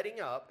not setting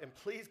up, and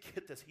please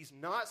get this, he's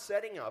not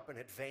setting up an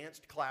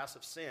advanced class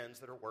of sins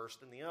that are worse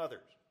than the others.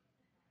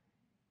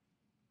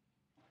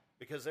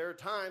 Because there are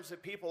times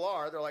that people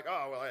they're like,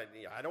 oh, well,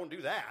 I don't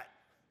do that,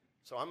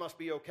 so I must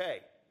be okay.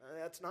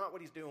 That's not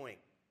what he's doing.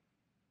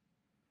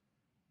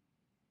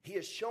 He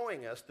is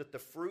showing us that the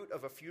fruit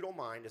of a futile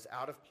mind is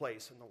out of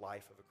place in the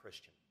life of a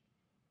Christian.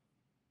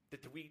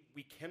 That we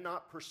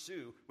cannot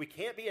pursue, we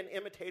can't be an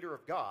imitator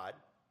of God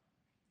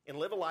and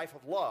live a life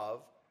of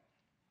love,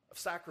 of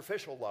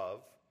sacrificial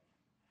love,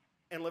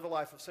 and live a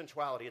life of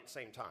sensuality at the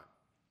same time.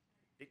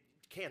 It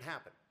can't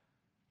happen.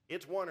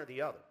 It's one or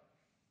the other.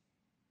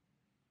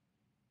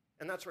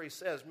 And that's where he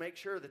says, make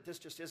sure that this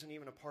just isn't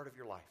even a part of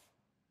your life.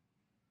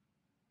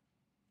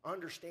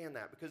 Understand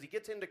that, because he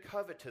gets into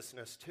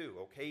covetousness too,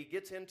 okay? He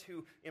gets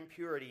into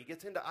impurity. He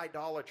gets into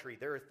idolatry.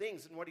 There are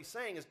things, and what he's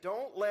saying is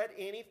don't let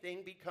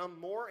anything become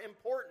more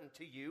important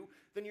to you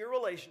than your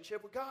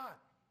relationship with God,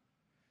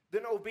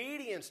 than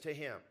obedience to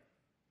him.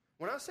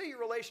 When I say your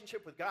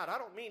relationship with God, I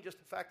don't mean just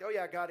the fact, oh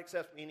yeah, God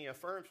accepts me and he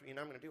affirms me and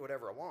I'm going to do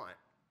whatever I want.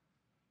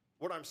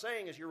 What I'm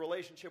saying is your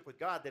relationship with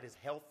God that is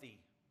healthy,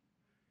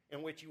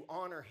 in which you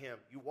honor him,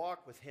 you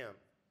walk with him,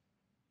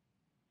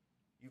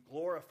 you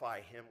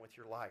glorify him with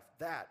your life.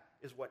 That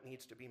is what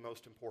needs to be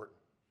most important.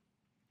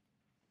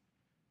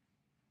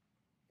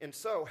 And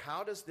so,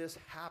 how does this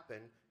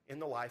happen in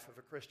the life of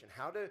a Christian?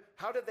 How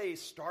do they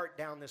start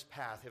down this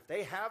path? If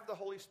they have the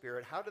Holy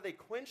Spirit, how do they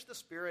quench the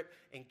Spirit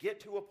and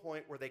get to a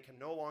point where they can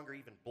no longer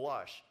even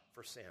blush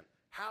for sin?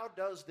 How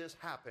does this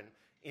happen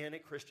in a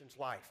Christian's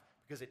life?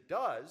 Because it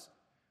does,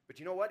 but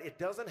you know what? It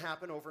doesn't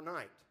happen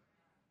overnight.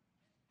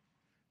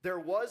 There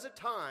was a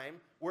time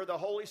where the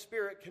Holy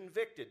Spirit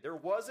convicted. There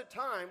was a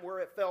time where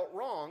it felt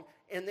wrong,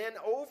 and then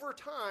over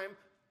time,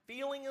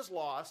 feeling is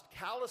lost,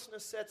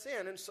 callousness sets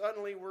in, and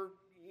suddenly we're,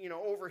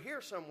 over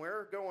here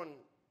somewhere going,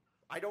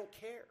 I don't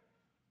care.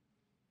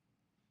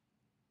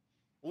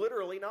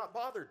 Literally not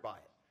bothered by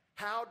it.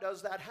 How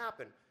does that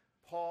happen?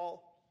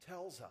 Paul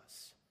tells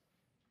us.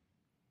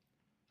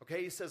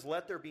 Okay, he says,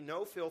 let there be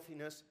no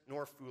filthiness,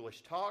 nor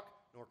foolish talk,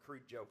 nor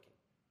crude joking.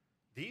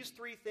 These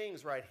three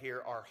things right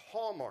here are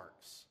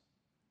hallmarks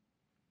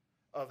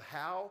of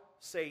how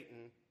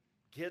Satan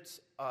gets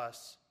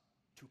us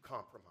to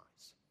compromise.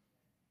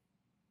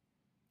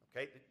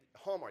 Okay,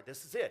 hallmark,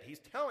 this is it. He's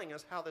telling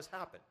us how this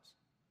happens.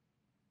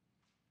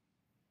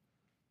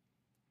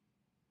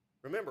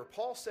 Remember,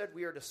 Paul said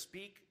we are to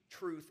speak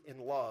truth in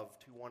love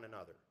to one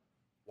another.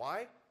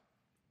 Why?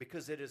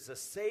 Because it is a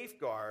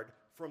safeguard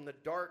from the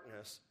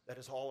darkness that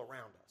is all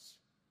around us.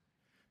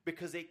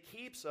 Because it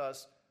keeps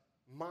us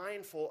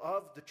mindful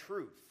of the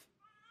truth,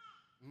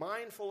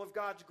 mindful of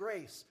God's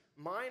grace,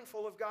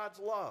 mindful of God's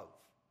love.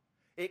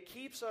 It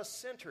keeps us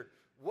centered.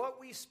 What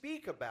we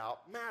speak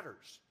about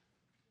matters.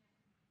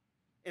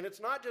 And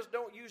it's not just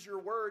don't use your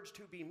words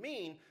to be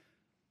mean.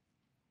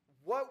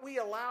 What we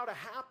allow to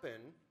happen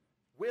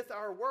with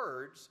our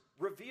words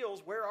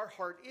reveals where our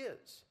heart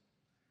is.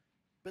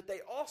 But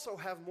they also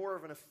have more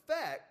of an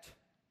effect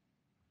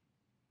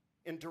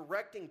in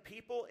directing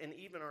people and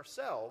even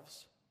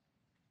ourselves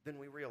than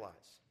we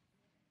realize.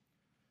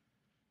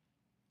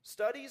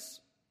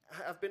 Studies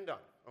have been done.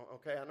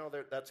 Okay, I know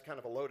that's kind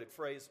of a loaded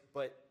phrase,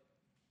 but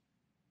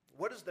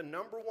what is the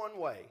number one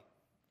way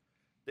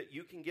that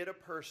you can get a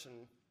person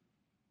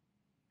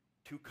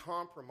to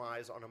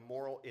compromise on a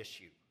moral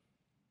issue?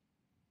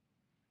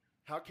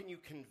 How can you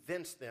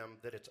convince them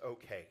that it's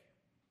okay?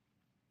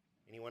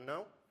 Anyone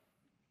know?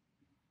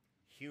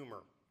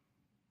 Humor.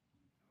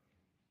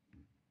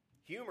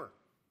 Humor.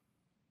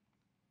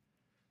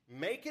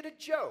 Make it a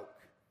joke,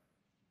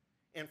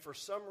 and for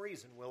some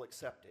reason we'll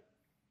accept it.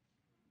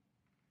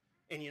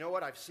 And you know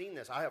what? I've seen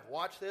this. I have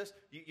watched this.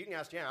 You can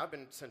ask, I've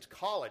been since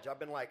college. I've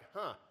been like,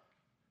 I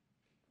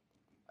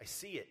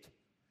see it.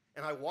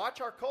 And I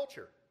watch our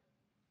culture.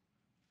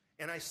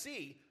 And I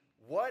see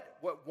what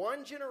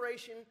one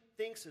generation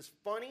thinks is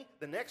funny,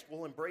 the next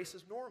will embrace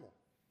as normal.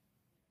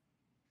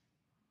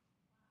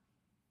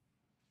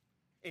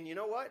 And you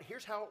know what?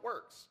 Here's how it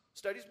works.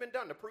 Studies been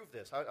done to prove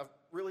this. I've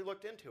really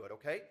looked into it,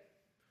 okay?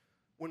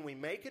 When we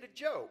make it a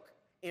joke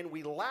and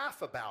we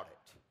laugh about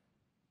it,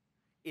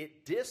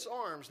 it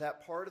disarms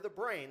that part of the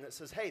brain that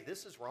says, hey,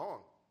 this is wrong.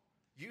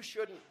 You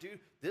shouldn't do,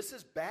 this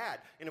is bad.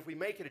 And if we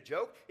make it a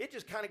joke, it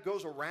just kind of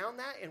goes around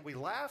that and we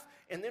laugh.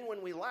 And then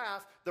when we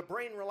laugh, the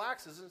brain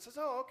relaxes and says,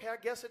 oh, okay, I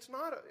guess it's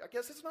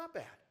not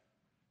bad.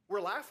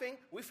 We're laughing.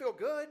 We feel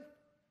good.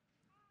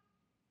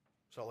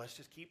 So let's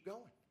just keep going.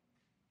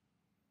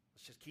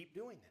 Let's just keep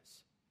doing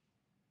this.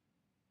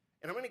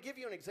 And I'm going to give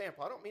you an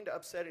example. I don't mean to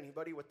upset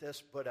anybody with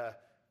this, but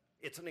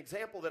it's an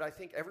example that I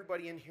think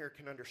everybody in here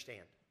can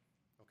understand.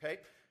 Okay?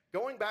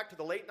 Going back to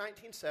the late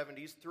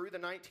 1970s through the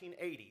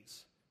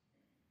 1980s,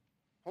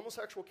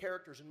 homosexual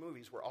characters in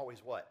movies were always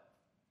what?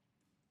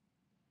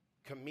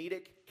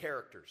 Comedic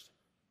characters.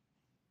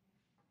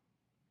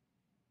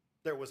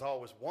 There was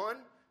always one.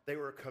 They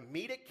were a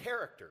comedic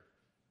character.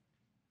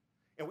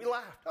 And we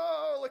laughed.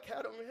 Oh, look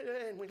at them.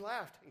 And we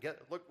laughed. And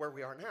look where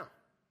we are now.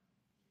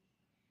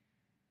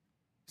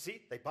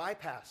 See, they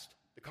bypassed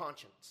the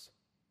conscience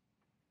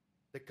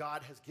that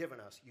God has given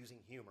us using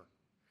humor.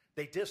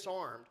 They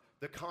disarmed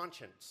the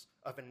conscience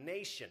of a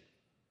nation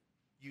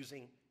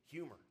using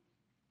humor.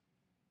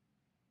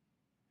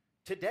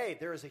 Today,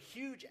 there is a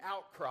huge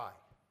outcry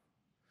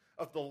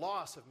of the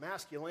loss of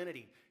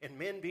masculinity and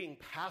men being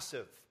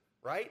passive,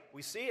 right?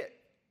 We see it.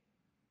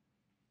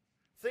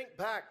 Think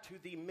back to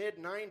the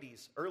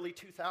mid-90s, early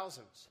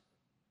 2000s.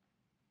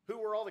 Who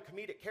were all the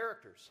comedic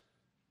characters?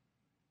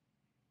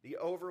 The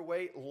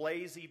overweight,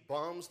 lazy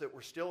bums that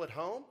were still at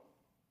home?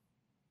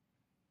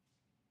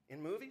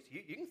 In movies?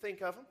 You can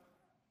think of them.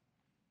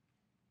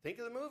 Think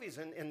of the movies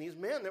and these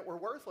men that were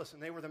worthless,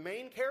 and they were the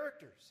main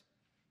characters.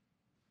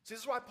 See,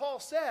 this is why Paul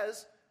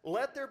says,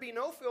 let there be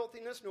no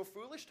filthiness, no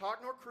foolish talk,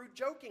 nor crude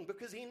joking,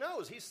 because he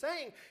knows. He's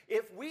saying,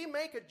 if we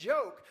make a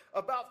joke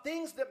about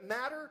things that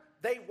matter,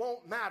 they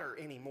won't matter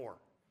anymore.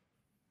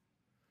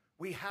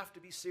 We have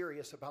to be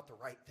serious about the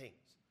right things.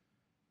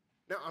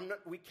 Now,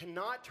 we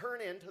cannot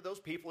turn into those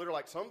people that are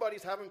like,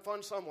 somebody's having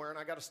fun somewhere and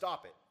I got to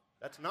stop it.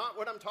 That's not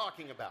what I'm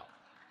talking about.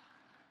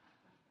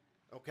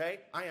 Okay?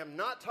 I am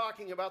not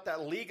talking about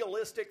that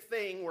legalistic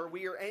thing where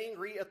we are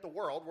angry at the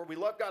world, where we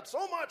love God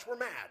so much we're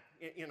mad.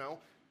 You know,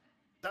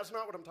 that's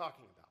not what I'm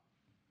talking about.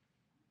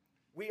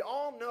 We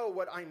all know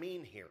what I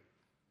mean here.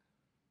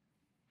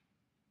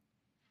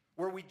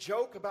 Where we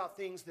joke about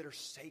things that are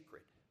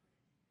sacred.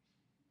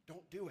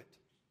 Don't do it.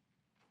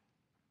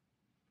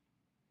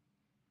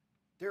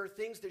 There are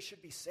things that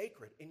should be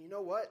sacred. And you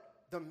know what?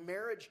 The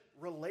marriage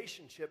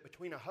relationship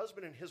between a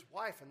husband and his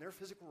wife and their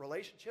physical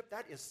relationship,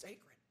 that is sacred.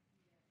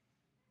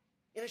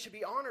 And it should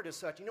be honored as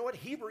such. You know what?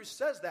 Hebrews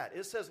says that.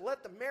 It says,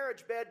 let the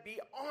marriage bed be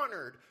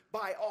honored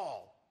by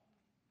all.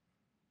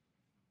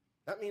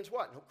 That means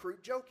what? No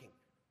crude joking.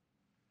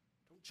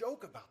 Don't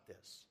joke about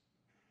this.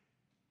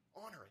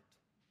 Honor it.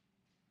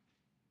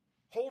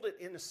 Hold it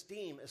in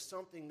esteem as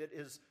something that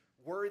is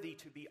worthy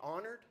to be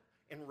honored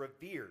and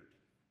revered.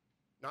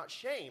 Not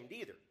shamed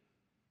either.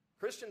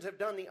 Christians have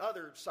done the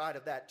other side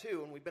of that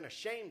too, and we've been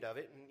ashamed of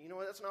it. And you know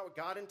what? That's not what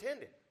God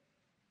intended.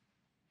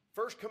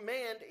 First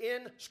command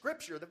in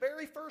Scripture, the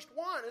very first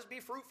one is be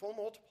fruitful,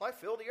 multiply,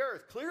 fill the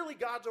earth. Clearly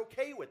God's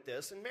okay with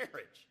this in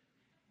marriage.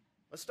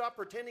 Let's stop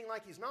pretending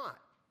like he's not.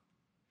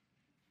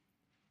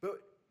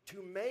 But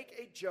to make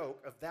a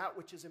joke of that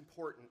which is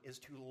important is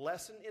to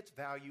lessen its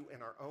value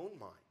in our own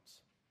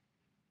minds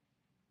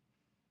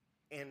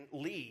and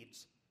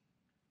leads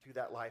to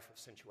that life of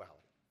sensuality.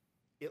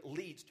 It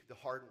leads to the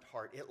hardened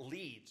heart. It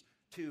leads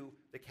to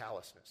the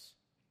callousness.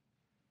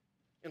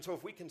 And so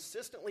if we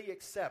consistently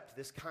accept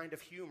this kind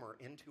of humor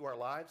into our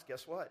lives,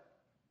 guess what?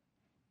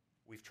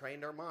 We've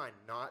trained our mind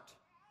not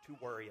to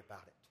worry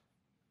about it.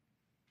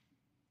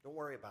 Don't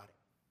worry about it.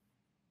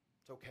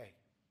 It's okay.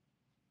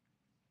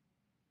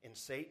 And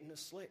Satan is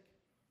slick.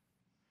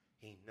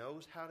 He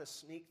knows how to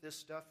sneak this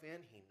stuff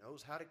in. He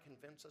knows how to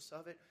convince us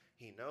of it.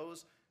 He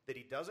knows that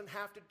he doesn't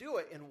have to do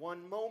it in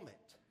one moment.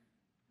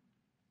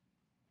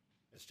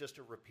 It's just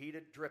a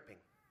repeated dripping.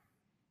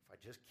 If I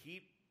just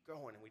keep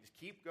going, and we just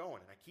keep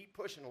going, and I keep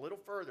pushing a little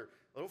further,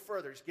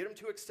 just get them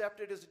to accept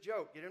it as a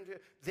joke.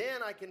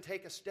 Then I can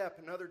take a step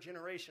another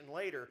generation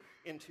later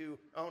into,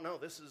 oh no,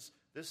 this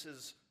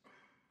is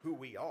who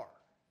we are.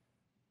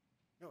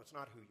 No, it's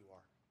not who you are.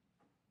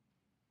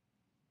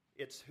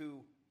 It's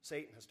who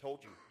Satan has told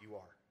you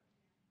are.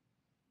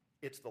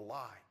 It's the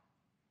lie.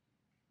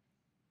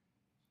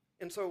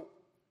 And so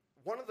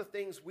one of the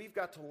things we've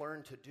got to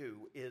learn to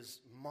do is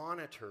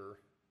monitor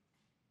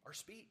our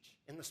speech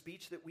and the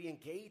speech that we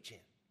engage in.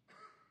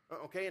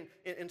 Okay,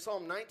 in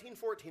Psalm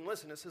 19:14,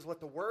 listen, it says, let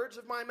the words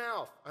of my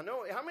mouth, I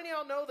know, how many of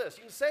y'all know this?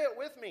 You can say it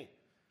with me.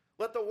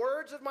 Let the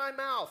words of my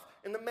mouth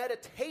and the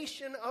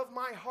meditation of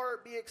my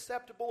heart be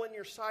acceptable in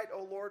your sight,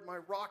 O Lord, my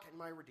rock and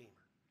my redeemer.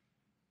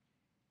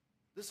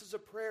 This is a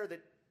prayer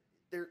that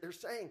they're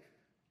saying,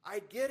 I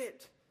get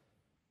it.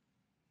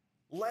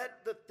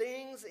 Let the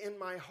things in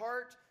my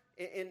heart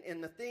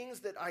and the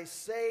things that I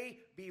say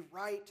be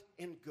right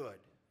and good.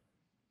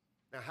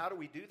 Now, how do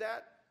we do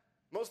that?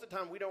 Most of the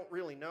time, we don't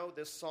really know.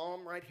 This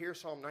psalm right here,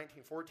 Psalm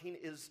 19:14,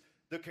 is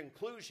the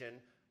conclusion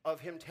of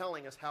him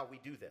telling us how we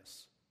do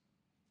this.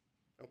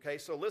 Okay,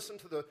 so listen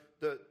to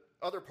the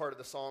other part of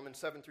the psalm in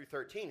 7 through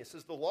 13. It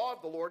says, the law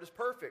of the Lord is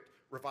perfect,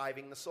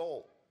 reviving the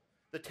soul.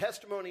 The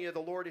testimony of the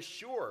Lord is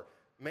sure,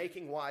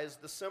 making wise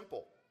the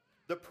simple.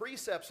 The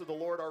precepts of the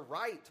Lord are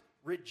right,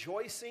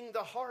 rejoicing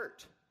the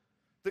heart.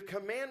 The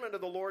commandment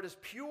of the Lord is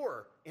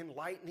pure,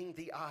 enlightening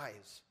the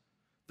eyes.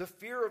 The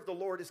fear of the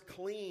Lord is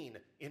clean,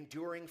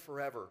 enduring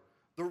forever.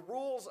 The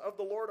rules of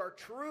the Lord are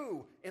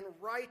true and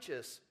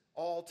righteous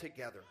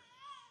altogether.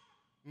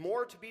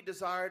 More to be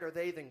desired are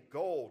they than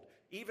gold,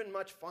 even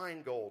much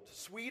fine gold,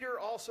 sweeter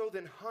also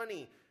than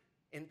honey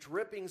and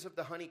drippings of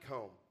the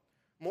honeycomb.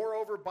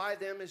 Moreover, by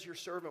them is your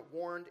servant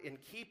warned. In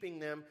keeping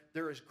them,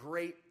 there is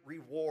great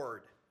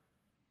reward.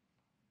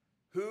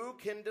 Who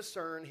can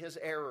discern his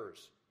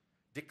errors?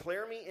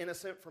 Declare me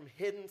innocent from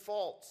hidden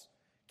faults.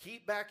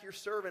 Keep back your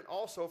servant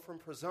also from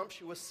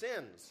presumptuous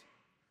sins.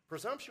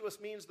 Presumptuous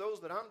means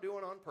those that I'm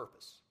doing on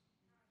purpose.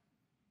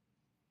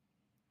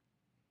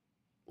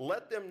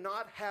 Let them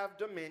not have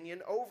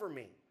dominion over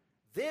me.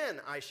 Then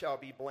I shall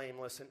be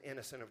blameless and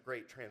innocent of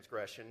great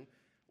transgression.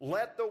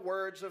 Let the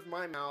words of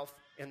my mouth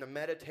and the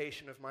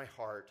meditation of my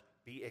heart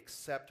be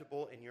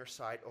acceptable in your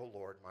sight, O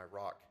Lord, my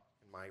rock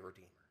and my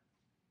redeemer.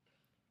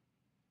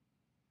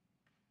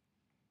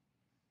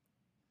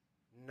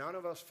 None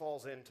of us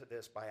falls into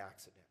this by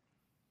accident.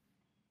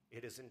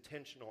 It is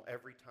intentional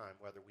every time,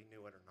 whether we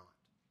knew it or not.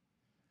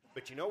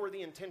 But you know where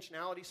the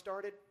intentionality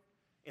started?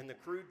 In the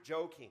crude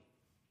joking,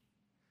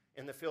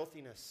 in the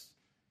filthiness,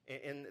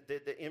 in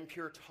the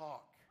impure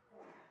talk.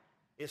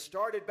 It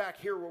started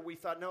back here where we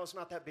thought, no, it's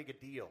not that big a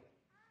deal.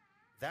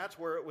 That's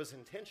where it was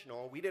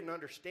intentional. We didn't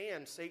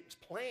understand Satan's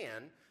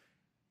plan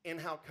and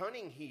how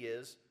cunning he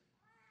is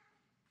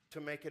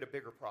to make it a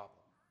bigger problem.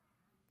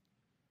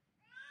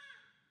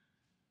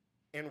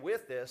 And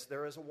with this,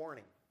 there is a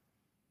warning.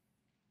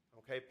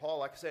 Okay, Paul,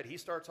 like I said, he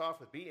starts off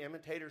with be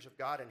imitators of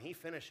God, and he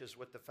finishes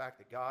with the fact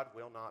that God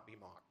will not be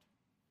mocked.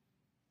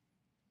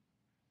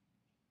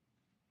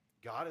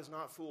 God is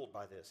not fooled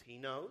by this. He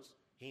knows.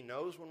 He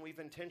knows when we've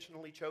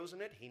intentionally chosen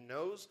it. He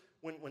knows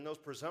when those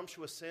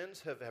presumptuous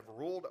sins have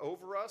ruled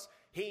over us.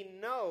 He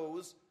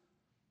knows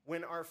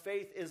when our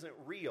faith isn't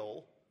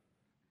real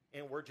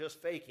and we're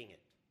just faking it.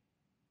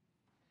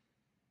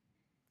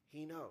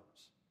 He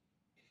knows.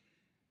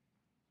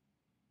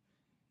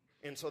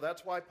 And so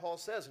that's why Paul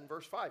says in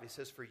verse 5, he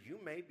says, for you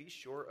may be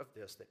sure of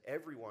this, that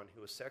everyone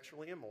who is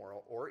sexually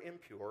immoral or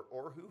impure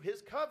or who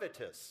is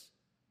covetous.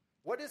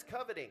 What is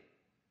coveting?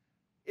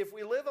 If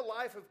we live a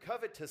life of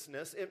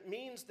covetousness, it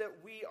means that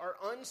we are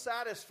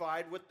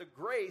unsatisfied with the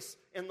grace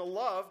and the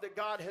love that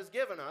God has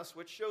given us,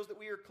 which shows that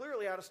we are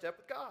clearly out of step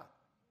with God.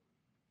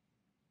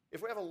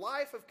 If we have a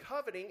life of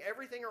coveting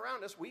everything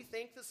around us, we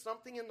think that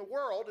something in the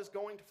world is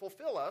going to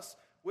fulfill us,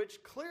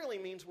 which clearly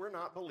means we're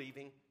not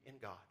believing in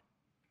God.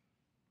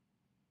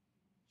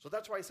 So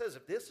that's why he says,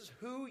 if this is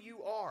who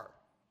you are,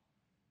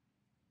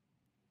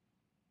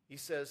 he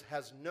says,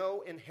 has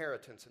no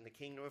inheritance in the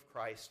kingdom of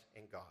Christ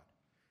and God.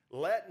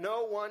 Let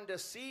no one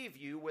deceive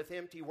you with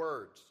empty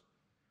words,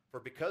 for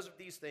because of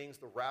these things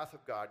the wrath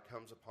of God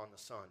comes upon the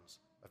sons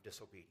of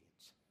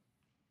disobedience.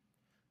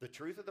 The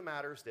truth of the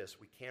matter is this: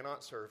 we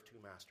cannot serve two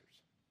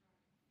masters.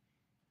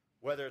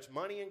 Whether it's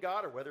money and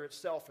God or whether it's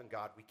self and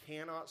God, we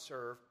cannot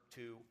serve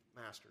two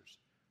masters.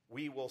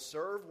 We will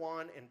serve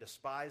one and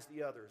despise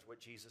the other, is what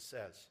Jesus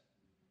says.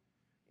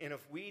 And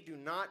if we do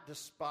not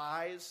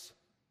despise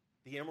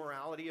the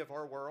immorality of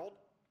our world,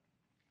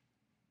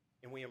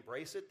 and we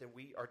embrace it, then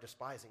we are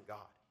despising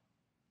God.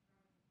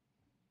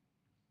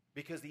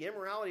 Because the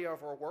immorality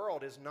of our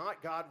world is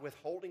not God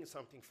withholding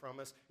something from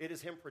us, it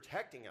is Him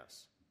protecting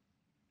us.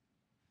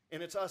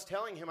 And it's us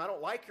telling Him, I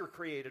don't like your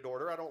created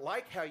order, I don't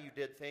like how you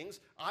did things,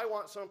 I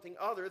want something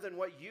other than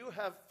what you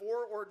have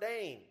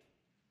foreordained.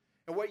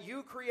 And what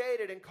you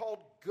created and called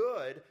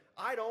good,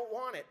 I don't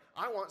want it,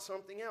 I want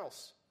something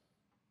else.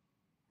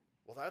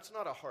 Well, that's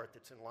not a heart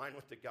that's in line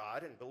with the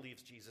God and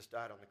believes Jesus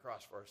died on the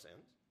cross for our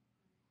sins.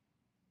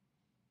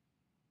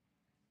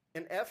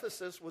 And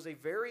Ephesus was a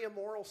very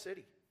immoral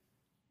city.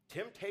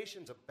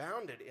 Temptations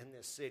abounded in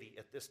this city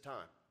at this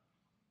time.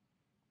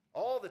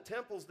 All the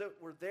temples that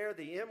were there,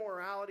 the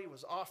immorality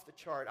was off the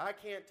chart. I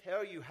can't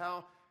tell you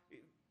how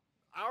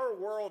our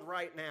world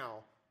right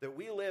now that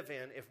we live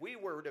in, if we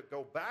were to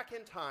go back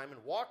in time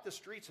and walk the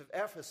streets of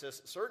Ephesus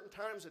at certain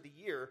times of the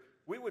year,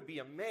 we would be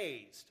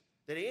amazed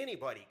that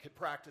anybody could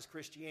practice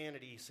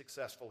Christianity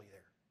successfully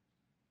there.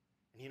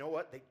 And you know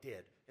what? They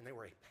did. And they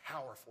were a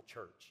powerful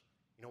church.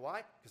 You know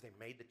why? Because they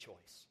made the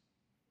choice.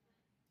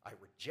 I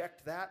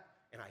reject that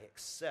and I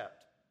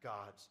accept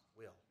God's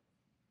will.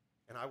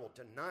 And I will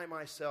deny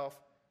myself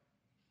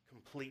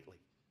completely.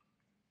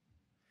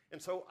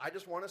 And so I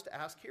just want us to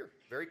ask here,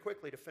 very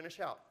quickly to finish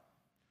out,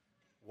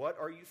 what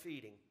are you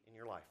feeding in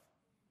your life?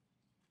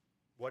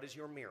 What is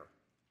your mirror?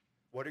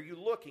 What are you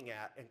looking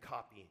at and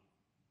copying?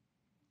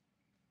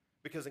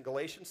 Because in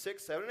Galatians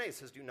 6, 7, and 8 it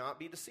says, do not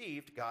be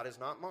deceived, God is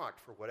not mocked.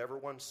 For whatever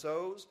one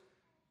sows,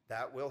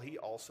 that will he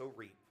also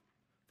reap.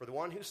 For the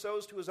one who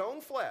sows to his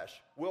own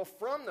flesh will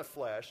from the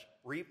flesh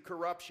reap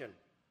corruption.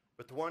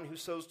 But the one who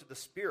sows to the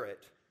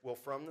Spirit will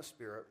from the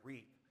Spirit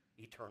reap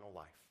eternal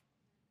life.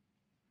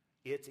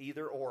 It's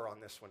either or on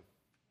this one,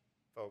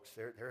 folks.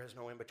 There is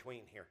no in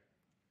between here.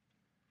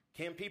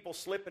 Can people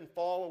slip and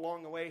fall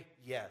along the way?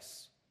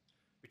 Yes.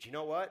 But you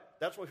know what?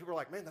 That's when people are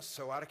like, man, that's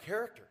so out of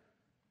character.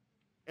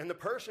 And the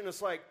person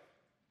is like,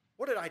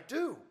 what did I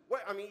do?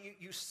 What? I mean,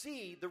 you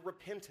see the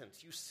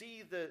repentance. You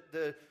see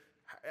the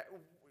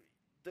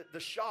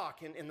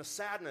shock and the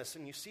sadness,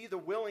 and you see the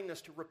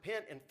willingness to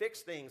repent and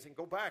fix things and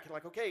go back and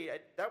like, okay,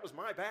 that was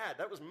my bad.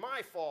 That was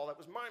my fault. That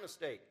was my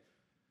mistake.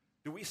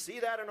 Do we see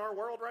that in our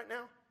world right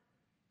now?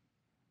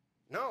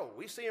 No,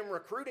 we see them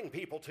recruiting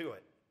people to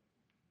it.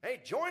 Hey,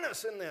 join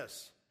us in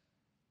this.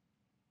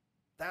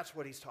 That's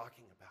what he's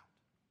talking about.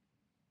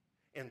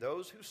 And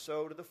those who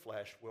sow to the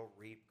flesh will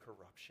reap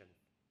corruption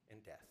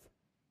and death.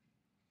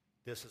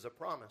 This is a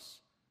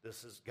promise.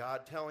 This is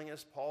God telling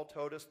us, Paul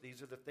told us,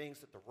 these are the things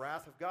that the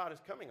wrath of God is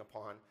coming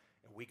upon,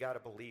 and we got to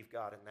believe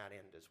God in that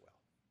end as well.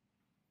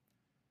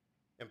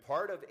 And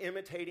part of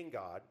imitating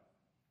God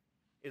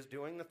is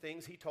doing the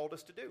things he told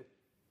us to do.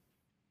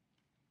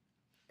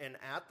 And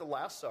at the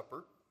Last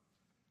Supper,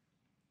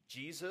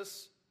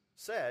 Jesus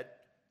said,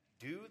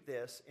 do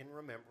this in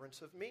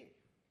remembrance of me.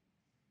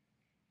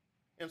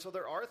 And so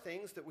there are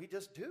things that we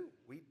just do.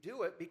 We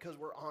do it because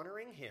we're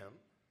honoring him,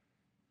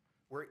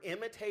 we're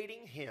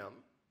imitating him,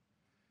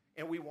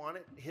 and we want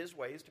his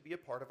ways to be a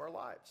part of our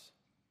lives.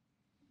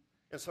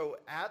 And so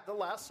at the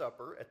Last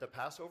Supper, at the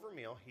Passover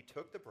meal, he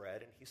took the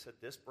bread and he said,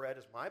 this bread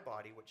is my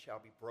body which shall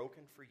be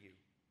broken for you.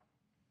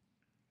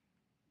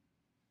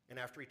 And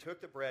after he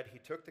took the bread, he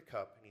took the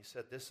cup and he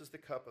said, this is the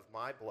cup of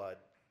my blood,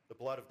 the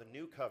blood of the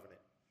new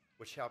covenant,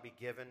 which shall be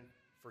given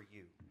for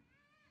you.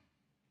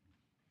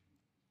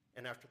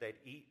 And after they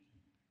ate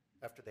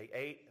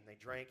and they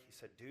drank, he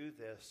said, do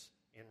this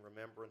in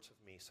remembrance of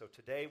me. So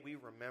today we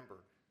remember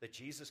that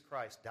Jesus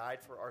Christ died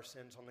for our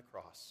sins on the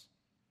cross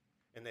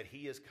and that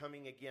he is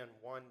coming again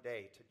one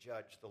day to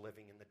judge the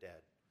living and the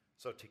dead.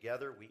 So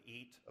together we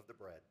eat of the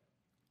bread.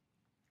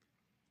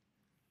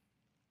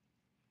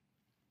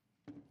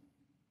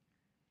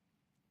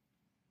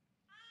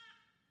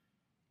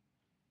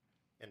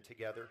 And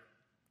together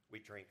we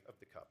drink of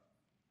the cup.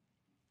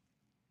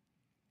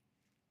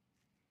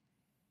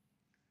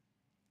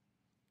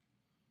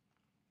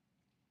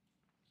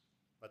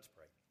 Let's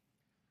pray.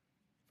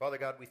 Father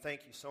God, we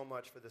thank you so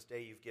much for this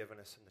day you've given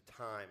us and the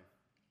time,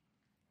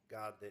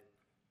 God, that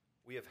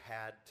we have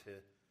had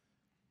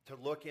to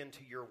look into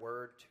your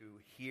word, to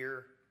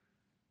hear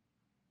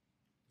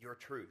your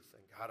truth.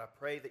 And God, I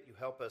pray that you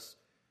help us,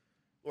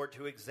 Lord,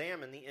 to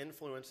examine the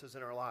influences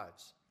in our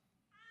lives.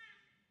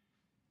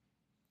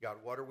 God,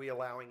 what are we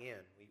allowing in?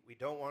 We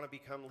don't want to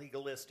become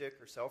legalistic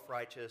or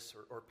self-righteous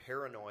or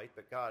paranoid,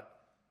 but God,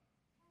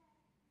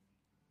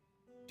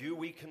 do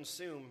we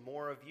consume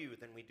more of you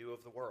than we do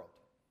of the world?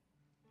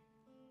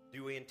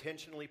 Do we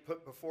intentionally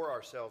put before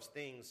ourselves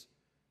things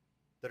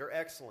that are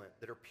excellent,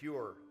 that are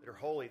pure, that are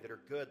holy, that are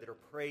good, that are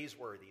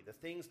praiseworthy, the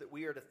things that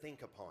we are to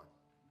think upon?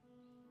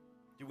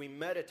 Do we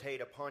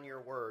meditate upon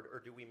your word, or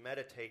do we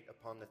meditate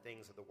upon the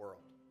things of the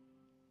world?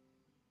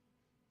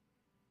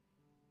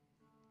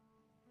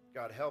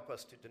 God, help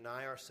us to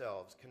deny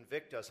ourselves.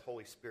 Convict us,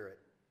 Holy Spirit.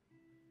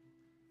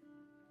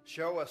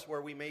 Show us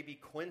where we may be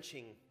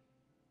quenching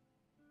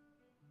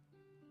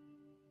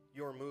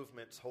your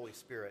movements, Holy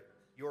Spirit,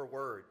 your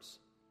words.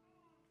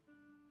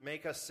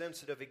 Make us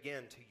sensitive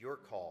again to your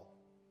call.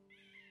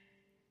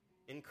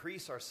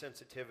 Increase our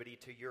sensitivity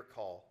to your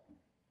call,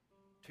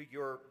 to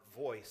your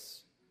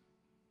voice,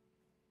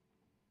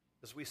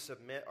 as we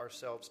submit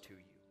ourselves to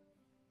you.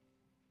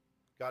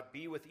 God,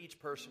 be with each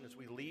person as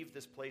we leave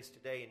this place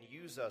today and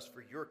use us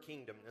for your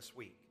kingdom this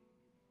week,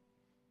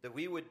 that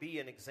we would be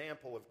an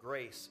example of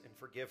grace and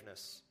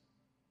forgiveness,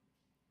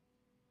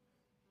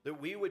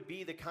 that we would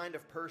be the kind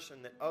of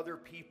person that other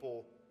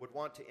people would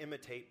want to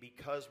imitate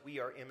because we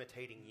are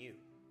imitating you,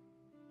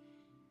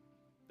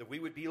 that we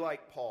would be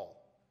like Paul,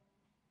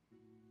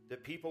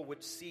 that people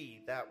would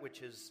see that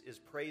which is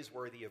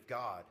praiseworthy of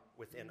God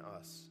within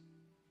us.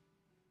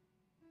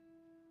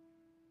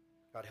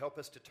 God, help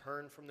us to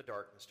turn from the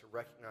darkness, to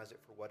recognize it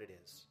for what it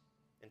is,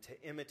 and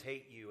to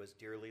imitate you as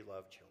dearly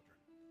loved children.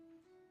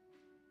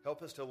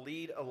 Help us to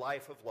lead a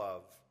life of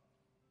love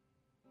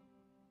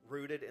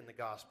rooted in the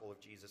gospel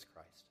of Jesus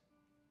Christ.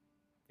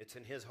 It's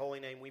in his holy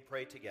name we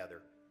pray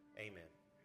together. Amen.